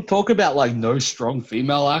 Fuck, people talk about like no strong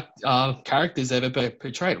female characters ever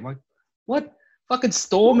portrayed. I'm like, what? Fucking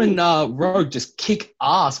Storm and Rogue just kick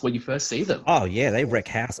ass when you first see them. Oh yeah, they wreck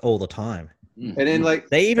house all the time. And then like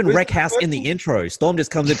they even wreck house in the intro. Storm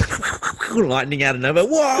just comes in, lightning out of nowhere.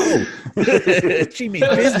 Whoa! She means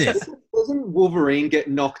business. Doesn't Wolverine get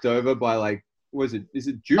knocked over by like, is it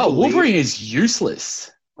Jubilee? Oh, Wolverine is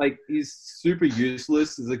useless. Like he's super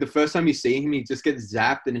useless. It's like the first time you see him, he just gets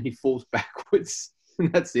zapped and then he falls backwards,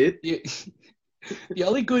 and that's it. Yeah. The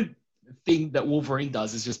only good thing that Wolverine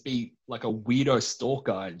does is just be like a weirdo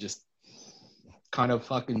stalker and just kind of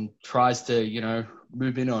fucking tries to,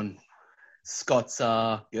 move in on Scott's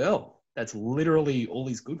girl. That's literally all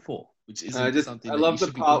he's good for, which isn't something. I love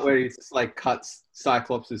the part where he just like cuts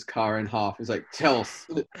Cyclops' car in half. He's like, tell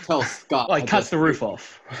Scott. Like cuts the roof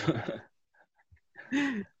off.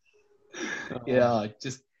 Yeah,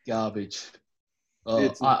 just garbage.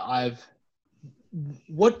 What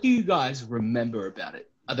do you guys remember about it?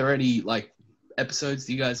 Are there any like episodes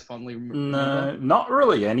do you guys fondly remember? No, not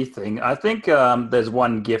really anything. I think there's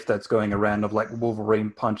one GIF that's going around of like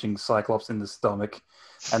Wolverine punching Cyclops in the stomach,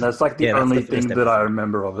 and that's like the only thing that I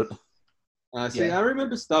remember of it. I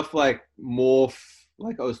remember stuff like Morph,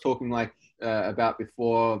 like I was talking like about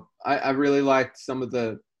before. I really liked some of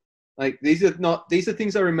the like these are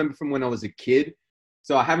things I remember from when I was a kid,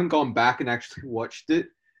 so I haven't gone back and actually watched it.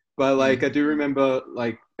 But like I do remember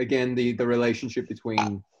like again the relationship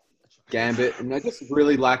between Gambit, and I just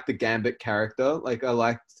really liked the Gambit character. Like I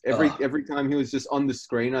liked every time he was just on the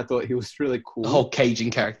screen, I thought he was really cool. The whole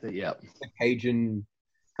Cajun character, yeah. The Cajun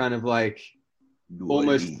kind of like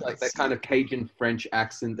almost like that kind of Cajun French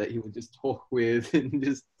accent that he would just talk with and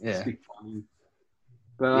just speak funny.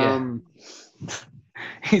 But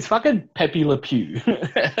he's fucking Pepe Le Pew. You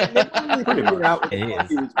can't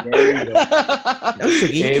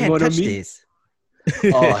touch this.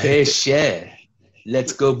 Oh, hey, share.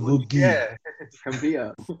 Let's go boogie. Yeah, come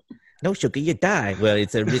here. No sugar, you die. Well,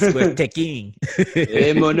 it's a risk worth taking.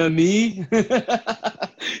 Hey, mon ami.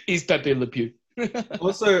 He's Pepe Le Pew.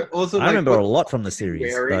 Also, I remember a lot from the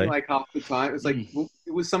series. Wearing, like half the time, it was like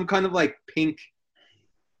it was some kind of like pink.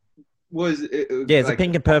 It's like a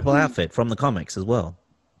pink and purple outfit from the comics as well.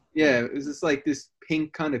 Yeah, it was just like this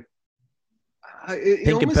pink kind of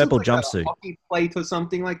pink and purple jumpsuit, hockey plate or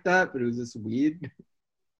something like that. But it was just weird.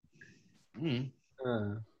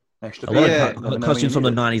 Extra a lot bad. of costumes from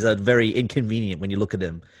the 90s are very inconvenient when you look at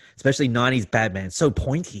them, especially 90s Batman. So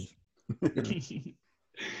pointy. But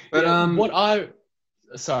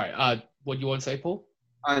what you want to say, Paul?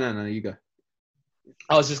 No, you go.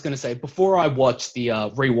 I was just going to say, before I watched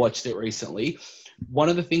rewatched it recently, one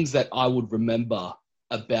of the things that I would remember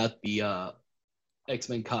about the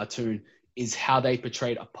X-Men cartoon is how they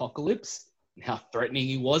portrayed Apocalypse and how threatening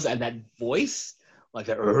he was, and that voice, like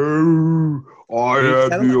that, I am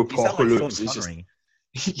the Apocalypse. It's just,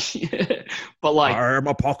 yeah. But like, I am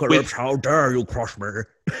Apocalypse, how dare you crush me?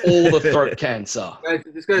 All the throat cancer.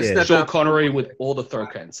 Yeah. Sean Connery with all the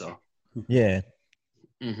throat cancer. Yeah.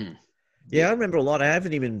 Mm-hmm. Yeah, I remember a lot. I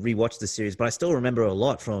haven't even rewatched the series, but I still remember a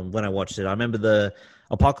lot from when I watched it. I remember the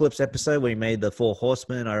Apocalypse episode where he made the 4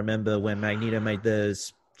 Horsemen. I remember when Magneto made the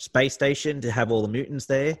space station to have all the mutants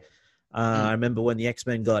there. I remember when the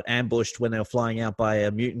X-Men got ambushed when they were flying out by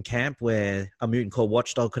a mutant camp where a mutant called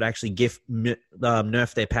Watchdog could actually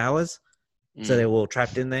nerf their powers. So they were all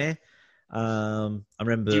trapped in there. I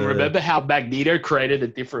remember... Do you remember how Magneto created a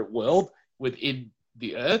different world within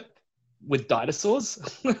the Earth with dinosaurs?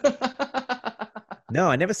 No,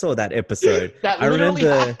 I never saw that episode. That literally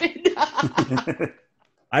happened.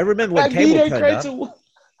 I remember when Cable turned up.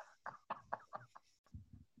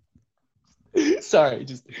 Sorry,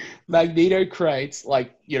 just Magneto creates,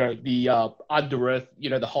 like, the under Earth,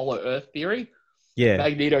 the hollow Earth theory. Yeah.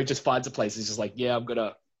 Magneto just finds a place. He's just like, yeah, I'm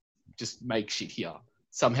gonna just make shit here.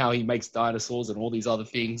 Somehow he makes dinosaurs and all these other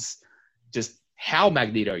things. Just how,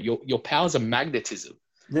 Magneto? Your powers are magnetism.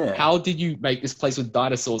 Yeah. How did you make this place with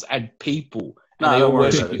dinosaurs and people? And they all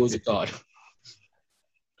worship you as a god.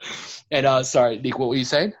 And sorry, Nick, what were you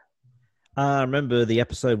saying? I remember the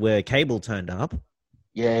episode where Cable turned up.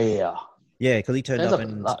 Yeah. Yeah, because he turned up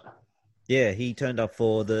and... Yeah, he turned up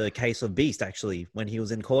for the case of Beast, actually, when he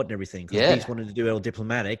was in court and everything. Because Beast wanted to do it all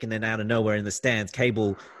diplomatic, and then out of nowhere in the stands,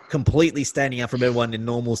 Cable completely standing out from everyone in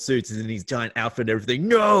normal suits and in his giant outfit and everything.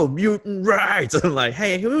 No, mutant rights! I'm like,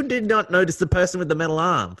 hey, who did not notice the person with the metal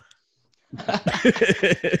arm?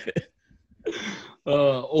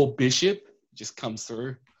 Or Bishop just comes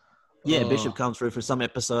through. Yeah, Bishop comes through for some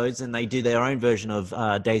episodes, and they do their own version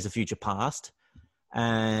of Days of Future Past.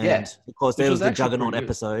 And, of course, there was the Juggernaut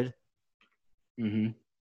episode. Mm-hmm.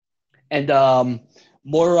 And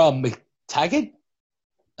Moira McTaggart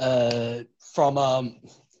from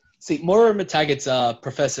Moira McTaggart's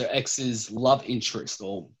Professor X's love interest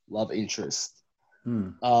in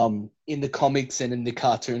the comics and in the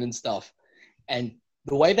cartoon and stuff. And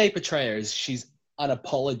the way they portray her is she's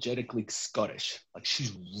unapologetically Scottish. Like,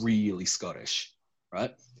 she's really Scottish,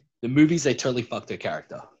 right? The movies, they totally fucked her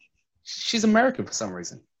character. She's American for some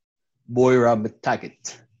reason. Moira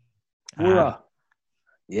McTaggart. Moira.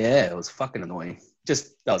 Yeah, it was fucking annoying. That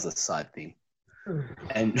was a side thing.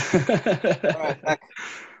 And hi,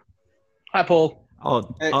 Paul.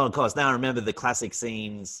 Of course. Now I remember the classic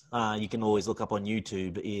scenes you can always look up on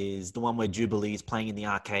YouTube is the one where Jubilee is playing in the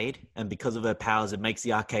arcade, and because of her powers, it makes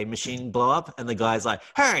the arcade machine blow up. And the guy's like,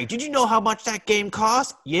 "Hey, did you know how much that game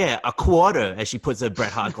cost?" "Yeah, $25." As she puts her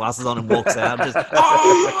Bret Hart glasses on and walks out. I'm just,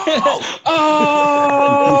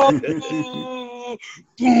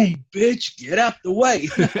 boom, bitch, get out the way.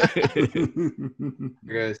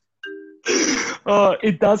 Guys.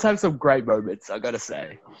 It does have some great moments, I gotta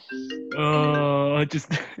say. I'm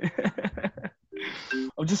just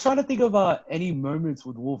trying to think of any moments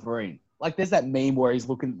with Wolverine. Like, there's that meme where he's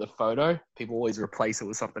looking at the photo. People always replace it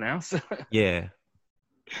with something else. Yeah.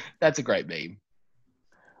 That's a great meme.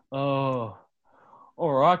 Oh.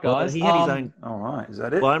 All right, guys. Well, he had his own... All right, is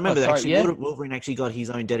that it? Well, I remember Wolverine actually got his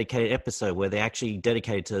own dedicated episode where they actually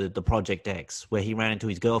dedicated to the Project X, where he ran into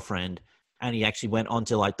his girlfriend and he actually went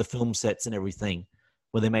onto like the film sets and everything,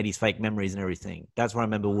 where they made his fake memories and everything. That's where I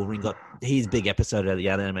remember Wolverine got his big episode of the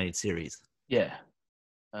animated series. Yeah.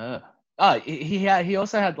 He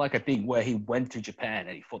also had like a thing where he went to Japan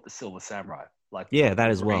and he fought the Silver Samurai. Like, yeah, that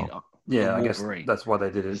as well. Yeah, I guess that's why they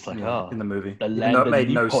did it in the movie. Even though it made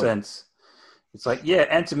no sense. It's like,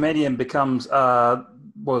 antimanium becomes, harder,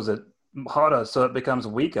 so it becomes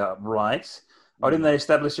weaker, right? Oh, didn't they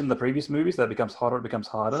establish in the previous movies that it becomes hotter, it becomes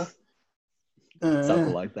harder?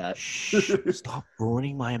 Something like that. Stop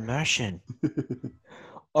ruining my immersion.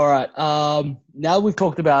 All right. Now we've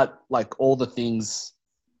talked about like all the things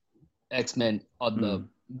X-Men on the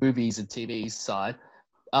movies and TV side.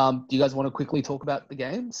 Do you guys want to quickly talk about the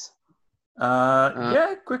games?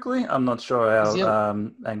 Yeah, quickly. I'm not sure how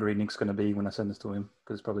angry Nick's going to be when I send this to him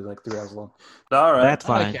because it's probably like 3 hours long. But all right. That's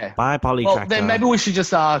fine. Okay. Bye, Polytracker. Well, then maybe we should just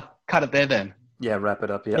cut it there then. Yeah, wrap it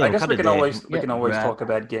up. Yeah, I guess we can always talk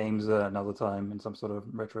about games another time in some sort of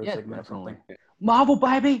retro segment or something. Marvel,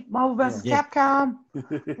 baby. Marvel vs. Capcom.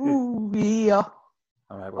 Ooh, yeah.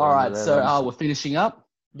 All right. So we're finishing up.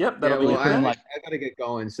 Yep, that'll be I gotta get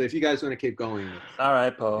going. So if you guys want to keep going, all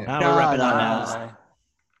right, Paul. Now we're wrapping up now.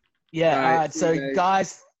 Yeah. All right. So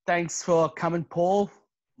guys, thanks for coming, Paul.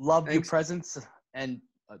 Love your presence and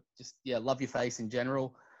love your face in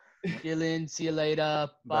general. Dylan, see you later.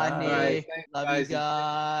 Bye, Nick. Love you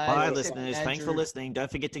guys. Bye, listeners. Thanks for listening. Don't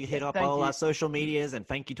forget to hit up all our social medias, and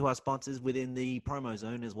thank you to our sponsors within the promo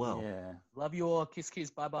zone as well. Yeah. Love you all. Kiss,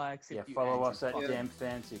 kiss. Bye-bye. Follow us at Damn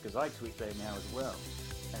Fancy, because I tweet there now as well.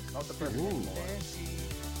 That's not the present anymore. All right.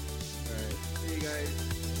 See you guys.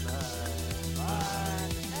 Bye.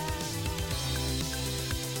 Bye.